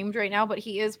being streamed right now, but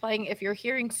he is playing. If you're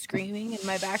hearing screaming in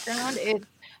my background, it's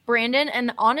Brandon.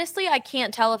 And honestly, I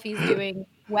can't tell if he's doing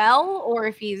well or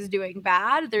if he's doing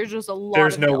bad. There's just a lot.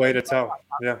 There's no way to tell.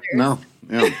 Yeah. No.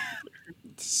 Yeah.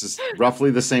 It's just roughly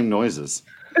the same noises.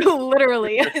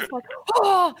 Literally. It's like,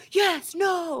 oh, yes,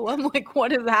 no. I'm like,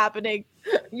 what is happening?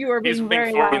 You are being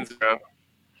very loud.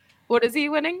 What is he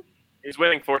winning? He's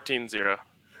winning 14-0.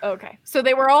 Okay. So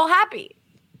they were all happy.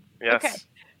 Yes. Okay.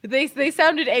 They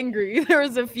sounded angry. There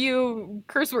was a few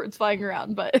curse words flying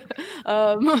around, but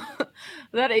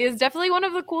that is definitely one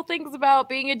of the cool things about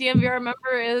being a DNVR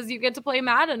member is you get to play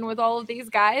Madden with all of these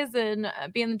guys and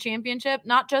be in the championship.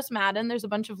 Not just Madden. There's a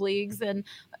bunch of leagues and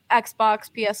Xbox,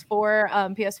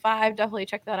 PS4, PS5. Definitely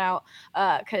check that out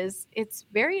because it's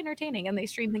very entertaining and they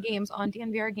stream the games on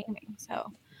DNVR Gaming.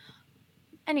 So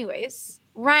anyways,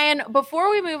 Ryan, before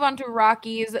we move on to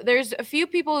Rockies, there's a few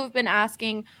people who've been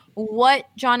asking what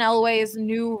John Elway's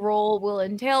new role will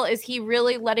entail. Is he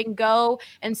really letting go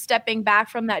and stepping back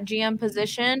from that GM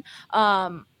position?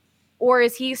 Or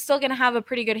is he still going to have a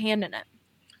pretty good hand in it?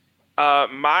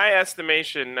 My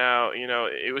estimation now,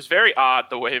 it was very odd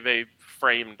the way they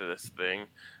framed this thing.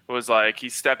 It was like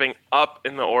he's stepping up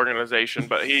in the organization,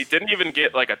 but he didn't even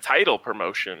get like a title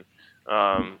promotion.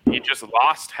 He just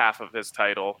lost half of his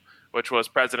title, which was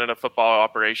president of football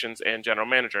operations and general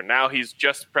manager. Now he's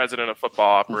just president of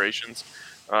football operations.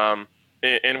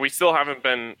 And we still haven't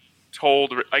been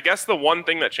told. I guess the one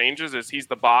thing that changes is he's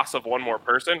the boss of one more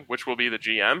person, which will be the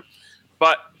GM.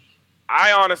 But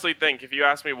I honestly think if you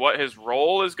ask me what his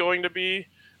role is going to be,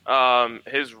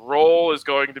 his role is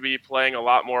going to be playing a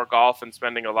lot more golf and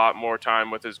spending a lot more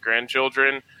time with his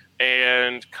grandchildren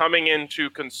and coming in to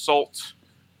consult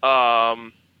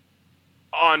on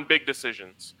big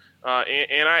decisions.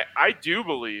 And I do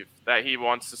believe that he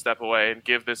wants to step away and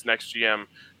give this next GM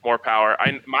more power.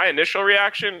 My initial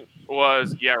reaction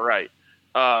was, yeah, right.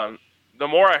 The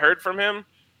more I heard from him,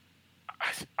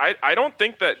 I don't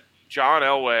think that John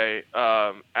Elway,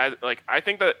 I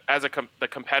think that as the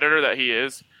competitor that he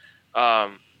is,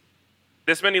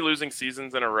 this many losing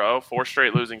seasons in a row, 4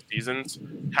 straight losing seasons,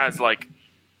 has like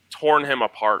torn him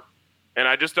apart. And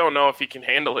I just don't know if he can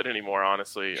handle it anymore,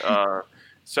 honestly.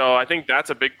 So I think that's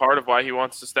a big part of why he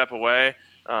wants to step away.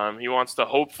 He wants to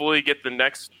hopefully get the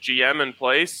next GM in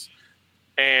place,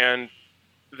 and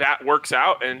that works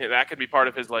out, and that could be part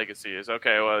of his legacy is,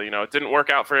 okay, well, it didn't work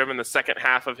out for him in the second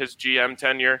half of his GM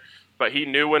tenure, but he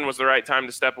knew when was the right time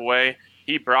to step away.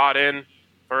 He brought in,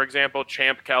 for example,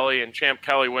 Champ Kelly, and Champ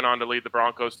Kelly went on to lead the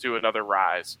Broncos to another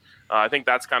rise. I think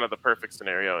that's kind of the perfect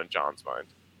scenario in John's mind.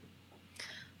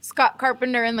 Scott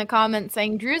Carpenter in the comments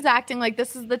saying Drew's acting like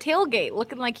this is the tailgate,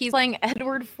 looking like he's playing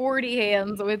Edward 40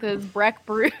 hands with his Breck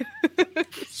Brew.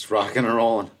 Just rocking and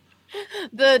rolling.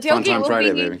 The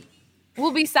tailgate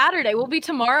will be Saturday. Will be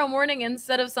tomorrow morning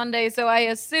instead of Sunday. So I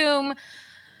assume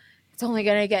it's only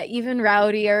going to get even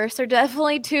rowdier. So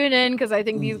definitely tune in because I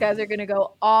think these guys are going to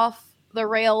go off the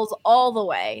rails all the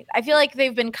way. I feel like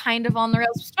they've been kind of on the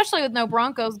rails, especially with no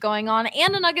Broncos going on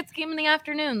and a Nuggets game in the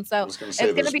afternoon. So it's going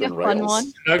to be a fun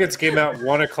one. Nuggets game at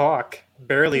 1:00,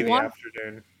 barely the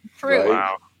afternoon. True. Right.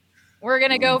 Wow. We're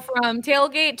going to go from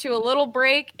tailgate to a little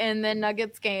break and then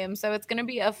Nuggets game. So it's going to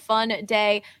be a fun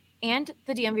day. And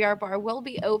the DNVR bar will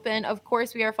be open. Of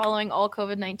course, we are following all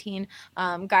COVID-19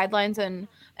 guidelines and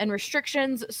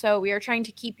restrictions. So we are trying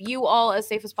to keep you all as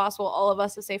safe as possible, all of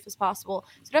us as safe as possible.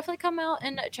 So definitely come out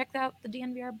and check out the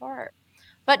DNVR bar.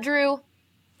 But Drew,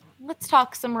 let's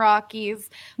talk some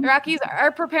Rockies. The Rockies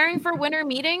are preparing for winter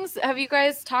meetings. Have you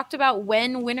guys talked about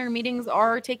when winter meetings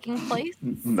are taking place?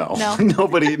 No.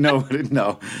 Nobody, no.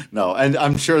 And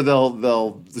I'm sure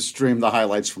they'll stream the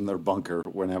highlights from their bunker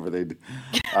whenever they do.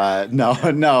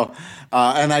 No.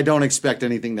 And I don't expect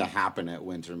anything to happen at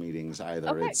winter meetings either.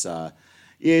 Okay.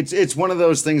 It's one of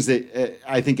those things that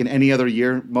I think in any other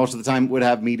year, most of the time would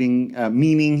have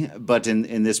meaning, but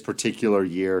in this particular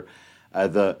year,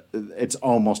 it's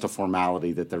almost a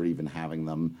formality that they're even having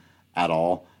them at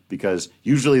all, because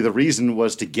usually the reason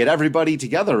was to get everybody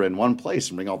together in one place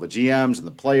and bring all the GMs and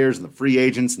the players and the free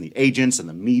agents and the agents and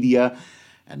the media,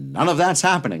 and none of that's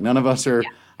happening. None of us are. Yeah.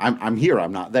 I'm here.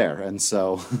 I'm not there, and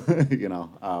so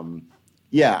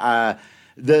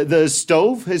The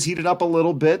stove has heated up a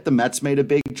little bit. The Mets made a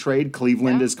big trade.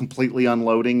 Cleveland is completely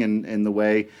unloading in the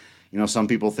way. Some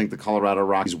people think the Colorado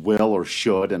Rockies will or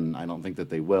should, and I don't think that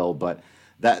they will, but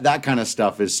that kind of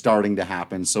stuff is starting to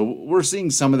happen. So we're seeing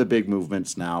some of the big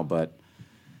movements now, but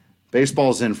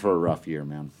baseball's in for a rough year,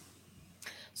 man.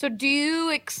 So do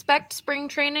you expect spring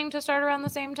training to start around the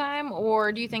same time,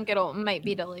 or do you think might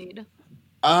be delayed?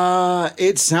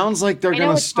 It sounds like they're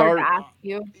going to start. Hard to ask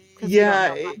you,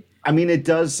 it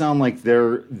does sound like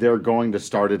they're going to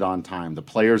start it on time. The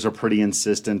players are pretty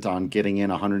insistent on getting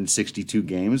in 162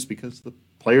 games because the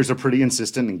players are pretty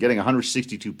insistent in getting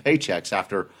 162 paychecks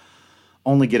after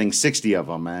only getting 60 of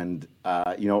them. And,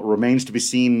 it remains to be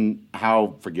seen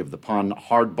how, forgive the pun,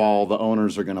 hardball the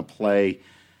owners are going to play.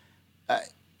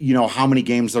 How many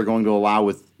games they're going to allow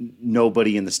with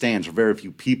nobody in the stands or very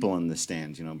few people in the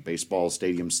stands. Baseball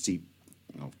stadiums seat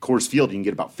Coors Field, you can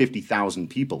get about 50,000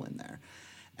 people in there.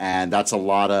 And that's a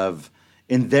lot of,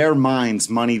 in their minds,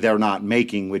 money they're not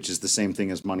making, which is the same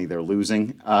thing as money they're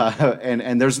losing.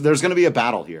 And there's going to be a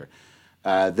battle here.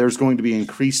 There's going to be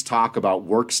increased talk about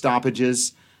work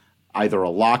stoppages, either a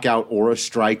lockout or a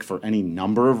strike for any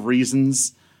number of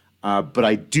reasons. But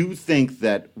I do think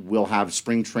that we'll have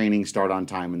spring training start on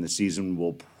time and the season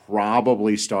will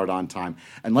probably start on time.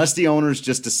 Unless the owners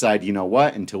just decide, you know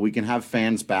what, until we can have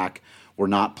fans back, we're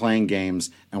not playing games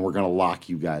and we're going to lock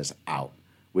you guys out,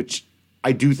 which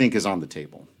I do think is on the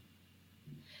table.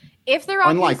 If the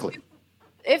Rockies Unlikely.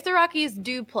 If the Rockies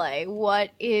do play, what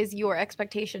is your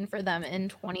expectation for them in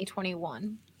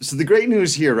 2021? So the great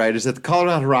news here, right, is that the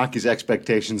Colorado Rockies'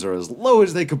 expectations are as low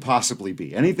as they could possibly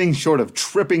be. Anything short of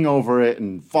tripping over it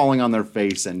and falling on their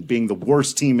face and being the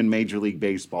worst team in Major League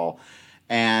Baseball.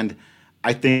 And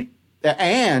I think,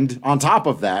 and on top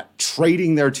of that,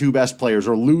 trading their two best players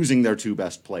or losing their two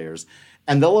best players.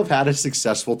 And they'll have had a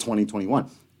successful 2021.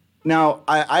 Now,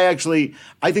 I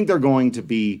think they're going to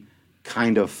be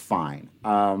kind of fine.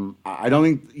 I don't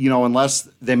think, unless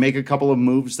they make a couple of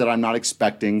moves that I'm not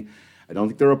expecting, I don't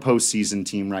think they're a postseason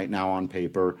team right now on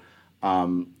paper.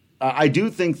 I do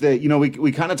think that,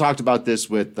 we kind of talked about this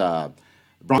with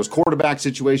Broncos quarterback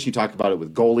situation. You talked about it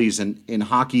with goalies and in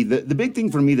hockey. The big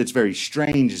thing for me that's very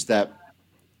strange is that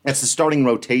that's the starting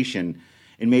rotation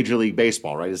in Major League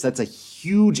Baseball, right? That's a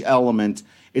huge element.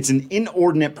 It's an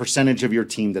inordinate percentage of your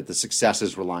team that the success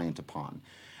is reliant upon.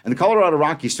 And the Colorado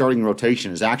Rockies starting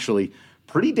rotation is actually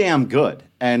pretty damn good.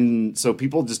 And so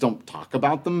people just don't talk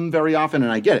about them very often.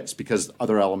 And I get it. It's because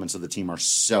other elements of the team are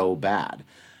so bad.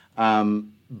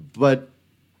 But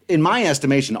in my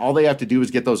estimation, all they have to do is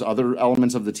get those other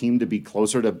elements of the team to be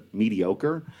closer to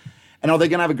mediocre. And are they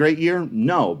going to have a great year?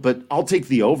 No, but I'll take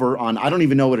the over on, I don't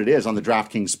even know what it is on the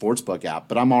DraftKings Sportsbook app,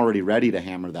 but I'm already ready to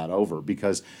hammer that over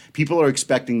because people are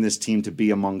expecting this team to be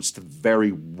amongst the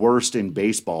very worst in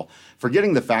baseball,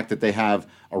 forgetting the fact that they have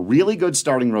a really good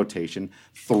starting rotation,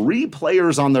 3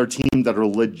 players on their team that are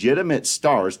legitimate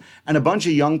stars, and a bunch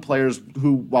of young players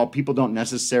who, while people don't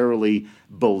necessarily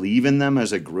believe in them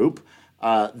as a group,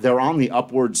 they're on the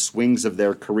upward swings of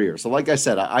their career. So like I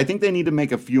said, I think they need to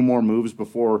make a few more moves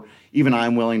before even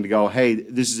I'm willing to go, hey,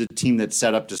 this is a team that's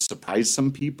set up to surprise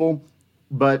some people.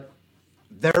 But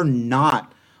they're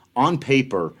not, on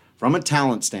paper, from a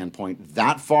talent standpoint,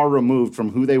 that far removed from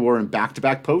who they were in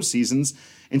back-to-back postseasons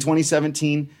in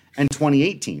 2017 and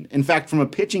 2018. In fact, from a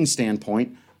pitching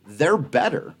standpoint, they're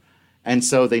better. And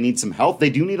so they need some help.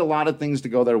 They do need a lot of things to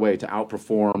go their way to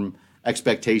outperform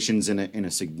expectations in a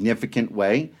significant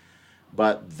way,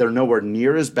 but they're nowhere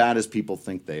near as bad as people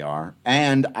think they are.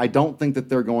 And I don't think that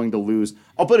they're going to lose.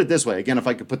 I'll put it this way. Again, if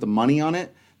I could put the money on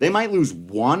it, they might lose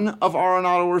one of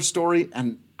Arenado or Story,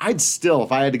 and I'd still,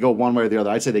 if I had to go one way or the other,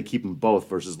 I'd say they keep them both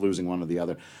versus losing one or the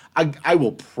other. I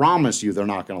will promise you they're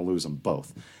not going to lose them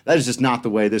both. That is just not the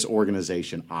way this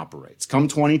organization operates. Come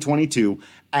 2022,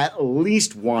 at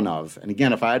least one of, and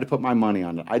again, if I had to put my money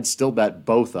on it, I'd still bet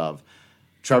both of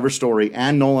Trevor Story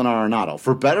and Nolan Arenado,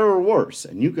 for better or worse,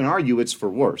 and you can argue it's for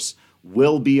worse,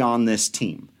 will be on this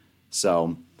team.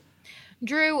 So,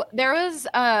 Drew, there was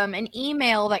an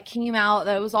email that came out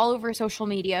that was all over social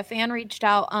media. A fan reached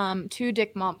out to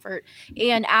Dick Monfort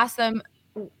and asked them,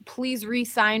 please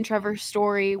re-sign Trevor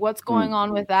Story. What's going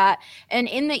on with that? And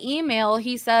in the email,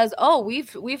 he says,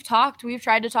 we've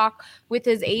tried to talk with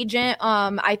his agent.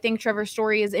 I think Trevor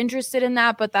Story is interested in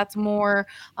that, but that's more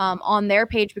on their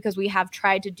page because we have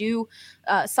tried to do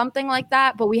something like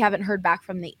that, but we haven't heard back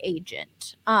from the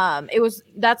agent.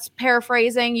 That's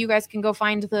paraphrasing. You guys can go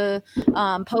find the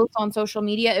post on social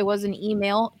media. It was an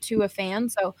email to a fan.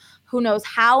 So who knows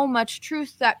how much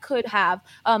truth that could have.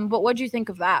 But what do you think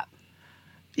of that?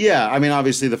 Yeah, I mean,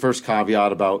 obviously the first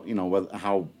caveat about,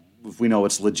 how if we know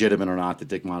it's legitimate or not that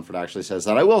Dick Monfort actually says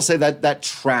that. I will say that that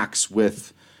tracks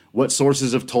with what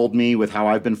sources have told me, with how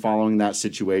I've been following that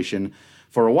situation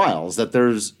for a while, is that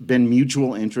there's been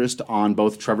mutual interest on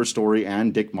both Trevor Story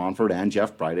and Dick Monfort and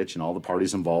Jeff Bridich and all the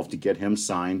parties involved to get him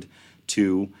signed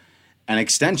to an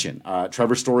extension.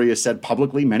 Trevor Story has said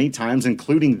publicly many times,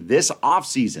 including this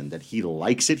offseason, that he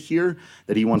likes it here,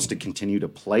 that he wants to continue to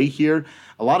play here.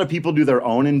 A lot of people do their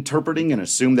own interpreting and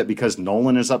assume that because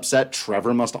Nolan is upset,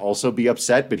 Trevor must also be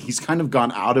upset, but he's kind of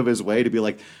gone out of his way to be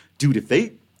like, dude, if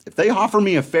they offer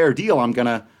me a fair deal, I'm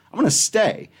gonna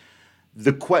stay.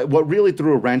 What really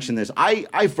threw a wrench in this,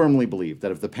 I firmly believe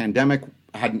that if the pandemic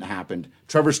hadn't happened,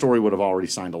 Trevor Story would have already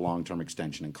signed a long-term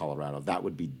extension in Colorado. That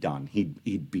would be done.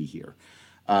 He'd be here.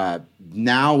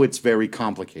 Now it's very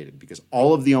complicated because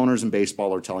all of the owners in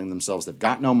baseball are telling themselves they've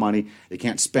got no money, they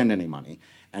can't spend any money.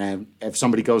 And if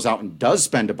somebody goes out and does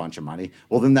spend a bunch of money,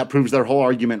 well, then that proves their whole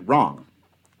argument wrong.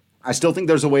 I still think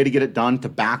there's a way to get it done, to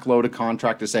backload a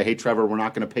contract, to say, hey, Trevor, we're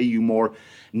not going to pay you more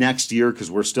next year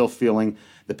because we're still feeling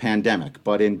the pandemic.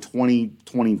 But in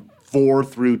 2024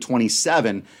 through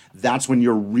 27, that's when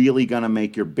you're really going to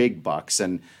make your big bucks.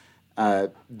 And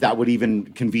that would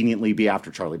even conveniently be after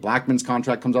Charlie Blackmon's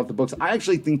contract comes off the books. I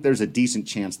actually think there's a decent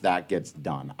chance that gets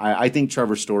done. I think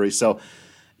Trevor's story. So,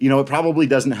 it probably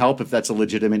doesn't help if that's a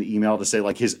legitimate email to say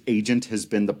like his agent has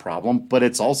been the problem, but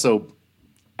it's also,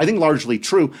 I think, largely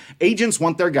true. Agents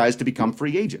want their guys to become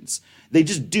free agents. They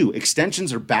just do.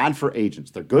 Extensions are bad for agents.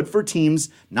 They're good for teams,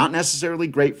 not necessarily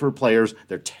great for players.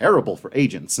 They're terrible for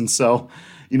agents. And so,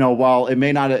 while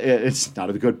it's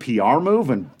not a good PR move,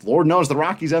 and Lord knows the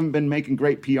Rockies haven't been making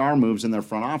great PR moves in their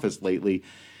front office lately,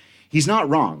 he's not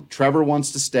wrong. Trevor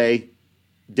wants to stay.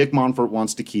 Dick Monfort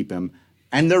wants to keep him.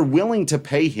 And they're willing to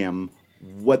pay him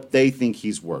what they think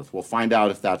he's worth. We'll find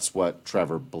out if that's what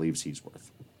Trevor believes he's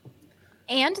worth.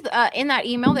 And in that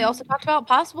email, they also talked about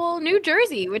possible New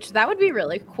Jersey, which that would be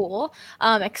really cool,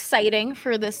 exciting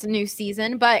for this new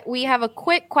season. But we have a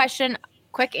quick question,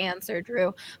 quick answer,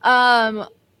 Drew.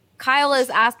 Kyle is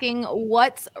asking,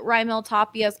 what's Raimel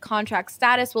Tapia's contract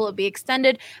status? Will it be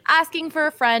extended? Asking for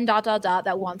a friend, ...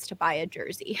 that wants to buy a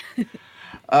jersey. Is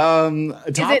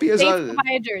it safe to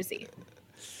buy a jersey?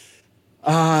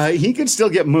 He could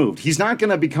still get moved. He's not going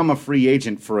to become a free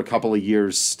agent for a couple of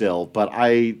years still, but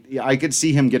I could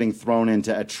see him getting thrown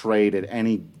into a trade at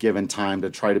any given time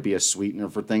to try to be a sweetener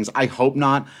for things. I hope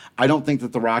not. I don't think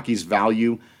that the Rockies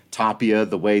value Tapia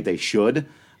the way they should.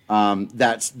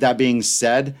 That being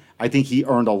said, I think he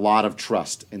earned a lot of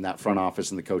trust in that front office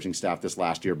and the coaching staff this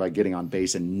last year by getting on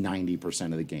base in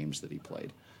 90% of the games that he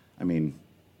played. I mean,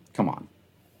 come on.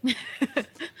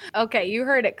 Okay, you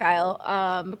heard it, Kyle.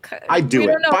 I do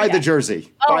it. Buy the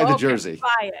jersey. Buy the jersey.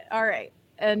 Buy it. All right.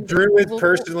 And Drew is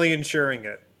personally insuring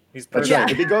it. He's That's right.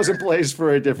 If he goes and plays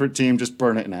for a different team, just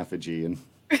burn it in effigy and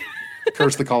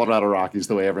curse the Colorado Rockies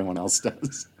the way everyone else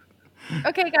does.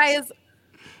 Okay, guys,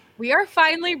 we are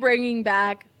finally bringing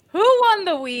back Who Won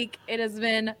the Week. It has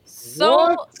been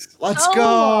Let's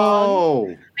go.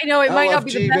 Long. I know it might not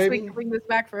be the best baby. week to bring this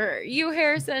back for you,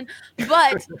 Harrison,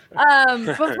 but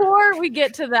before we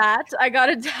get to that, I got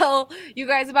to tell you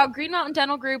guys about Green Mountain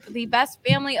Dental Group, the best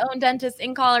family-owned dentist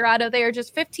in Colorado. They are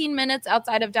just 15 minutes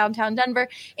outside of downtown Denver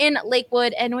in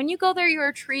Lakewood, and when you go there, you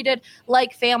are treated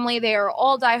like family. They are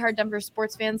all diehard Denver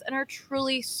sports fans and are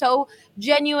truly so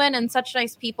genuine and such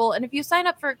nice people. And if you sign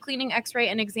up for a cleaning, x-ray,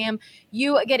 and exam,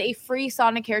 you get a free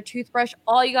Sonicare toothbrush.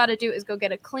 All you got to do is go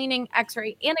get a cleaning,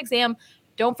 x-ray, and exam.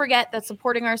 Don't forget that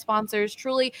supporting our sponsors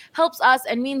truly helps us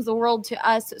and means the world to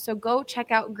us. So go check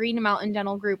out Green Mountain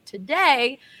Dental Group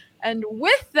today. And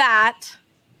with that,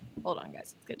 hold on,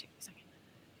 guys. It's going to take a second.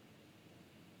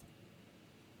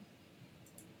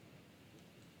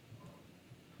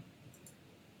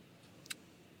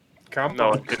 Come No on.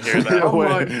 one could hear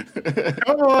that.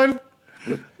 Come on.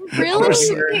 Really?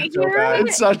 So bad.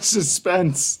 It's such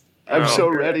suspense. I'm so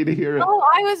ready to hear it. Oh,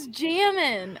 I was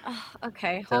jamming. Oh,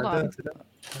 okay, hold on.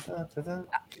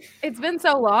 It's been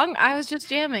so long. I was just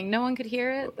jamming. No one could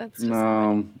hear it. That's just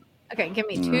okay. Give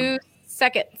me 2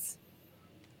 seconds.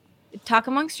 Talk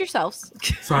amongst yourselves.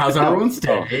 So how's everyone's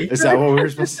day? Is that what we're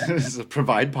supposed to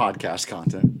provide podcast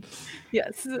content?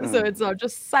 Yes. So it's not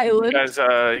just silent.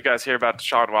 You guys hear about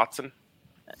Deshaun Watson?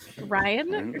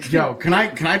 Ryan? Yo, can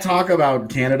I talk about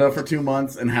Canada for 2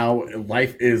 months and how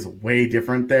life is way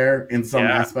different there in some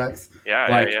aspects?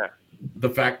 Yeah.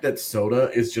 The fact that soda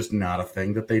is just not a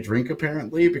thing that they drink,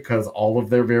 apparently, because all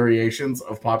of their variations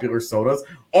of popular sodas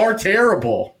are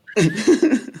terrible.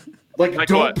 Like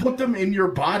don't what? Put them in your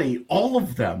body, all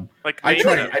of them. I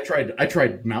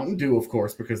tried Mountain Dew, of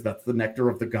course, because that's the nectar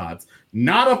of the gods.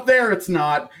 Not up there, it's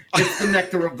not. It's the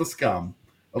nectar of the scum.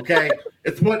 Okay?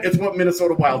 It's what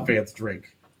Minnesota Wild fans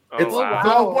drink. Oh, It's wow.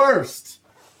 the worst.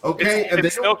 Okay?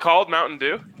 It's still called Mountain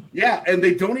Dew? Yeah, and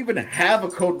they don't even have a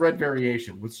Code Red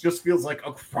variation, which just feels like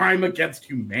a crime against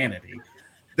humanity.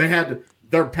 They had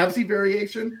their Pepsi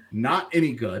variation, not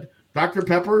any good. Dr.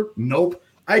 Pepper, nope.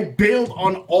 I bailed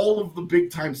on all of the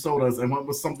big time sodas and went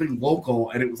with something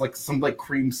local, and it was like some like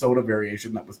cream soda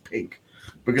variation that was pink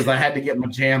because I had to get my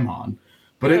jam on.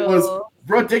 But it was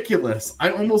ridiculous. I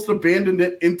almost abandoned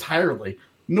it entirely.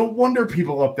 No wonder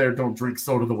people up there don't drink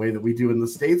soda the way that we do in the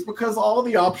States, because all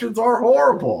the options are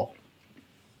horrible.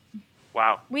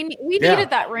 Wow. We needed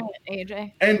that rant,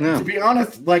 AJ. And to be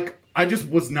honest, like I just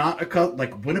was not accustomed.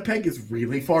 Like, Winnipeg is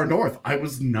really far north. I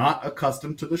was not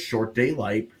accustomed to the short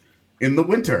daylight in the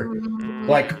winter.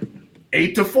 Like,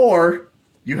 8 to 4,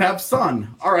 you have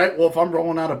sun. All right, well, if I'm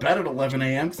rolling out of bed at 11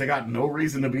 a.m. because I got no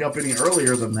reason to be up any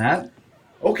earlier than that,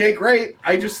 okay, great.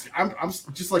 I'm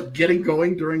just like getting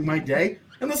going during my day,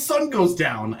 and the sun goes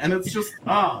down, and it's just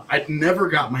I'd never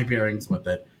got my bearings with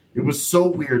it. It was so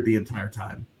weird the entire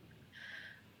time.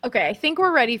 Okay, I think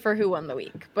we're ready for Who Won the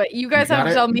Week, but you guys have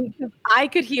to tell me because I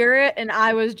could hear it and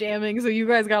I was jamming, so you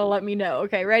guys got to let me know.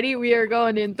 Okay, ready? We are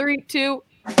going in 3, 2.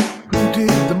 Who did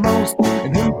the most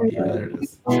and there it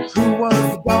is. who was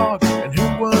the dog and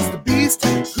who was the beast?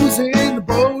 Who's in the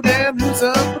boat and who's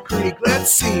up the creek?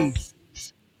 Let's see.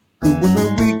 Who won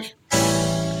the week?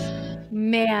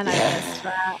 Man, I missed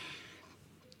that.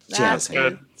 Jazz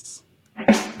good.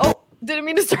 hands. Oh, didn't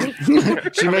mean to start.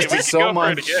 She missed it so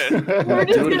much. We're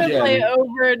just going to play it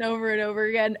over and over and over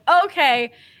again.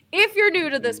 Okay. If you're new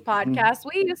to this podcast,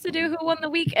 we used to do Who Won the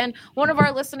Week, and one of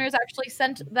our listeners actually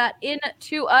sent that in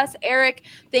to us. Eric,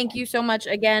 thank you so much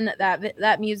again.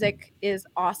 That music is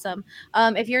awesome.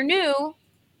 If you're new,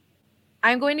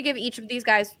 I'm going to give each of these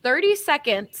guys 30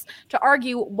 seconds to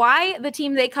argue why the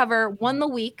team they cover won the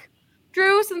week.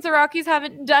 Drew, since the Rockies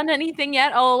haven't done anything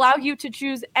yet, I'll allow you to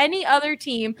choose any other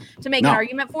team to make an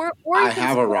argument for. Or I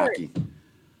have a Rocky.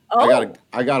 Oh,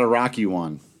 I got a Rocky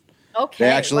one. okay.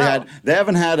 They actually they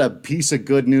haven't had a piece of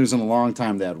good news in a long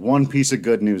time. They had one piece of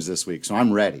good news this week, so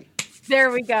I'm ready.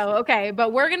 There we go. Okay,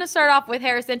 but we're going to start off with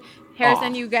Harrison.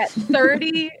 Harrison, you get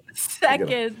 30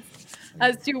 seconds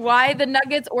as to why the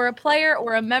Nuggets or a player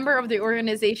or a member of the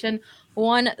organization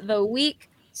won the week,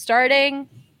 starting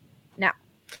now.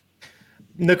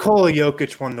 Nikola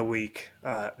Jokic won the week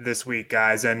this week,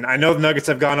 guys. And I know the Nuggets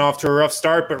have gone off to a rough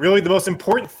start, but really the most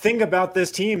important thing about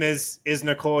this team is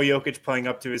Nikola Jokic playing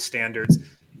up to his standards.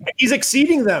 And he's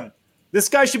exceeding them. This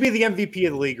guy should be the MVP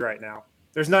of the league right now.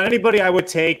 There's not anybody I would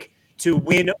take to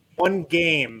win one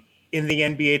game in the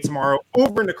NBA tomorrow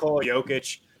over Nikola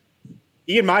Jokic.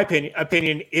 He, in my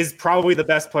opinion, is probably the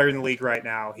best player in the league right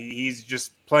now. He's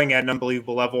just playing at an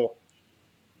unbelievable level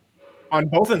on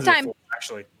both ends of the floor,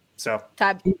 actually. So,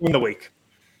 who won the week?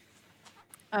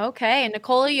 Okay,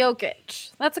 Nikola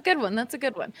Jokic. That's a good one.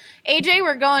 AJ,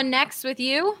 we're going next with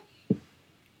you.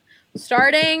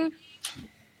 Starting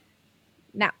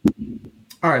now.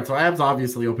 All right, so Avs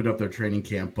obviously opened up their training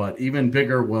camp, but even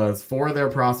bigger was 4 of their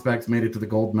prospects made it to the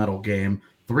gold medal game.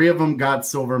 3 of them got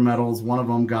silver medals. 1 of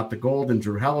them got the gold, and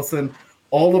Drew Hellison.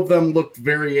 All of them looked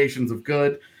variations of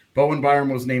good. Bowen Byram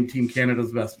was named Team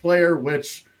Canada's best player,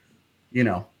 which, you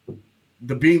know,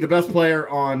 being the best player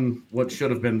on what should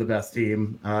have been the best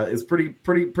team is pretty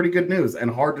good news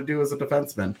and hard to do as a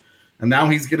defenseman. And now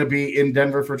he's going to be in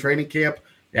Denver for training camp.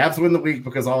 The Avs win the week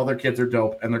because all their kids are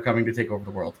dope and they're coming to take over the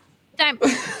world. Time.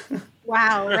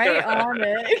 Wow, right on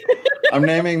it. I'm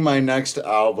naming my next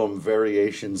album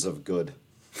Variations of Good.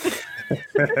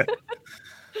 I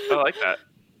like that.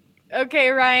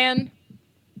 Okay, Ryan.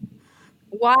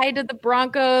 Why did the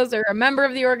Broncos or a member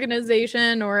of the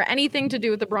organization or anything to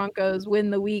do with the Broncos win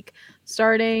the week,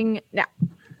 starting now?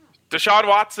 Deshaun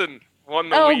Watson won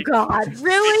the week. Oh, God.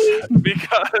 Really?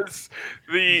 Because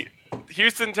the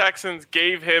Houston Texans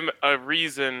gave him a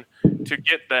reason to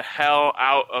get the hell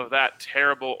out of that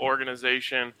terrible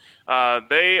organization.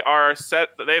 They've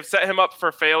set him up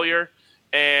for failure,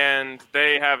 and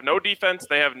they have no defense.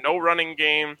 They have no running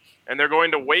game, and they're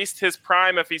going to waste his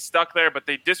prime if he's stuck there. But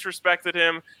they disrespected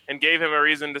him and gave him a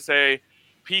reason to say,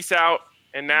 peace out,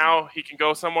 and now he can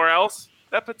go somewhere else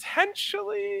that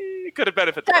potentially could have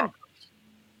benefited the Broncos.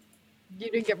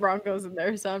 You didn't get Broncos in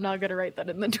there, so I'm not going to write that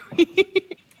in the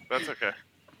tweet. That's okay.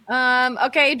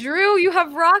 Okay, Drew, you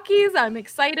have Rockies. I'm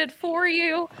excited for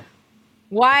you.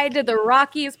 Why did the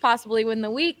Rockies possibly win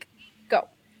the week? Go.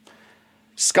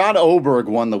 Scott Oberg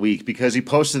won the week because he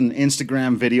posted an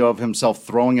Instagram video of himself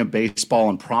throwing a baseball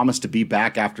and promised to be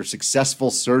back after successful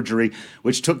surgery,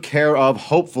 which took care of,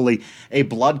 hopefully, a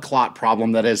blood clot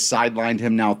problem that has sidelined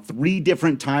him now 3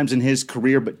 different times in his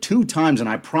career, but 2 times, and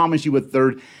I promise you a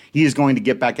third, he is going to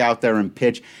get back out there and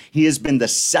pitch. He has been the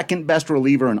second best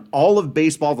reliever in all of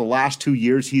baseball the last 2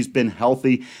 years. He's been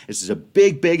healthy. This is a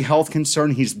big, big health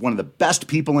concern. He's one of the best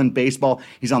people in baseball.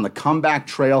 He's on the comeback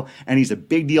trail, and he's a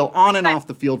big deal on and off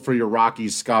the field for your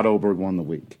Rockies. Scott Oberg won the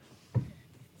week.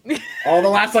 Oh, the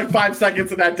last 5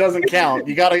 seconds of that doesn't count.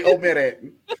 You got to omit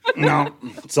it. No,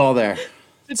 it's all there.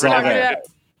 It's all there. It's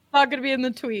not going to be in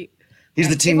the tweet. He's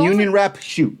the team union rep.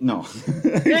 Shoot, no.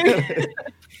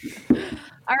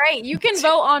 All right, you can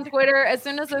vote on Twitter as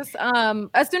soon as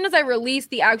I release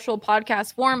the actual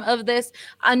podcast form of this.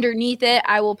 Underneath it,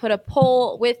 I will put a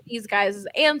poll with these guys'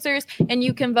 answers, and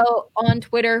you can vote on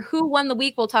Twitter who won the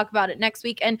week. We'll talk about it next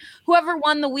week, and whoever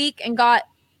won the week and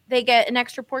they get an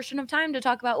extra portion of time to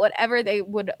talk about whatever they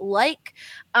would like.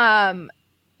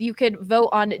 You could vote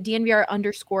on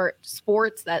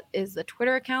DNVR_sports. That is the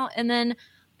Twitter account, and then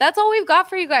that's all we've got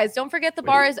for you guys. Don't forget the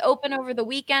bar is open over the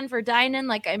weekend for dine-in.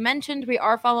 Like I mentioned, we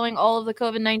are following all of the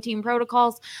COVID-19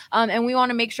 protocols, and we want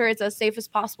to make sure it's as safe as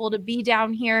possible to be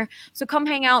down here. So come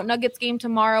hang out. Nuggets game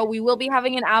tomorrow. We will be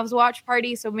having an Avs watch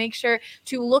party, so make sure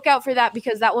to look out for that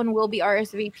because that one will be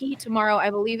RSVP tomorrow. I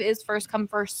believe is first come,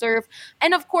 first serve.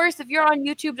 And of course, if you're on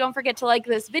YouTube, don't forget to like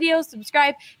this video,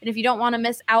 subscribe, and if you don't want to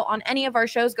miss out on any of our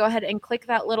shows, go ahead and click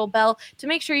that little bell to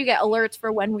make sure you get alerts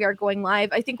for when we are going live.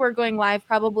 I think we're going live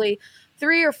probably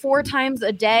 3 or 4 times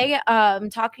a day,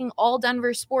 talking all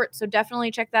Denver sports. So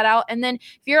definitely check that out. And then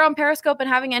if you're on Periscope and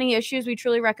having any issues, we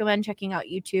truly recommend checking out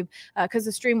YouTube because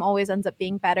the stream always ends up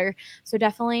being better. So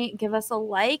definitely give us a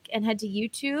like and head to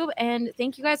YouTube. And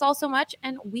thank you guys all so much.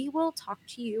 And we will talk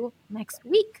to you next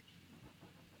week.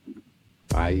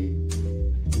 Bye.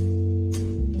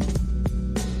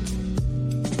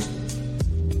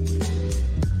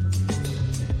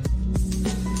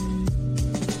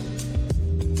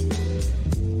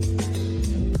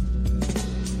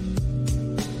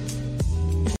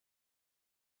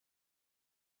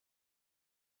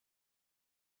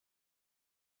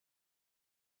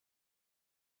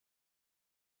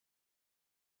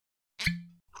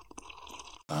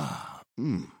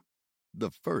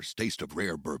 The first taste of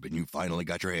rare bourbon you finally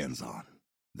got your hands on.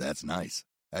 That's nice.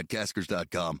 At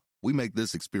Caskers.com, we make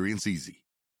this experience easy.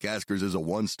 Caskers is a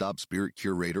one-stop spirit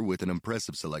curator with an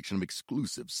impressive selection of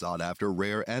exclusive, sought-after,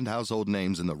 rare, and household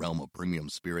names in the realm of premium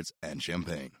spirits and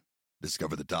champagne.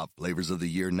 Discover the top flavors of the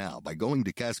year now by going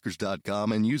to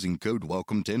Caskers.com and using code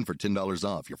WELCOME10 for $10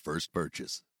 off your first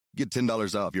purchase. Get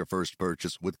 $10 off your first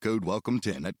purchase with code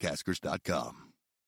WELCOME10 at Caskers.com.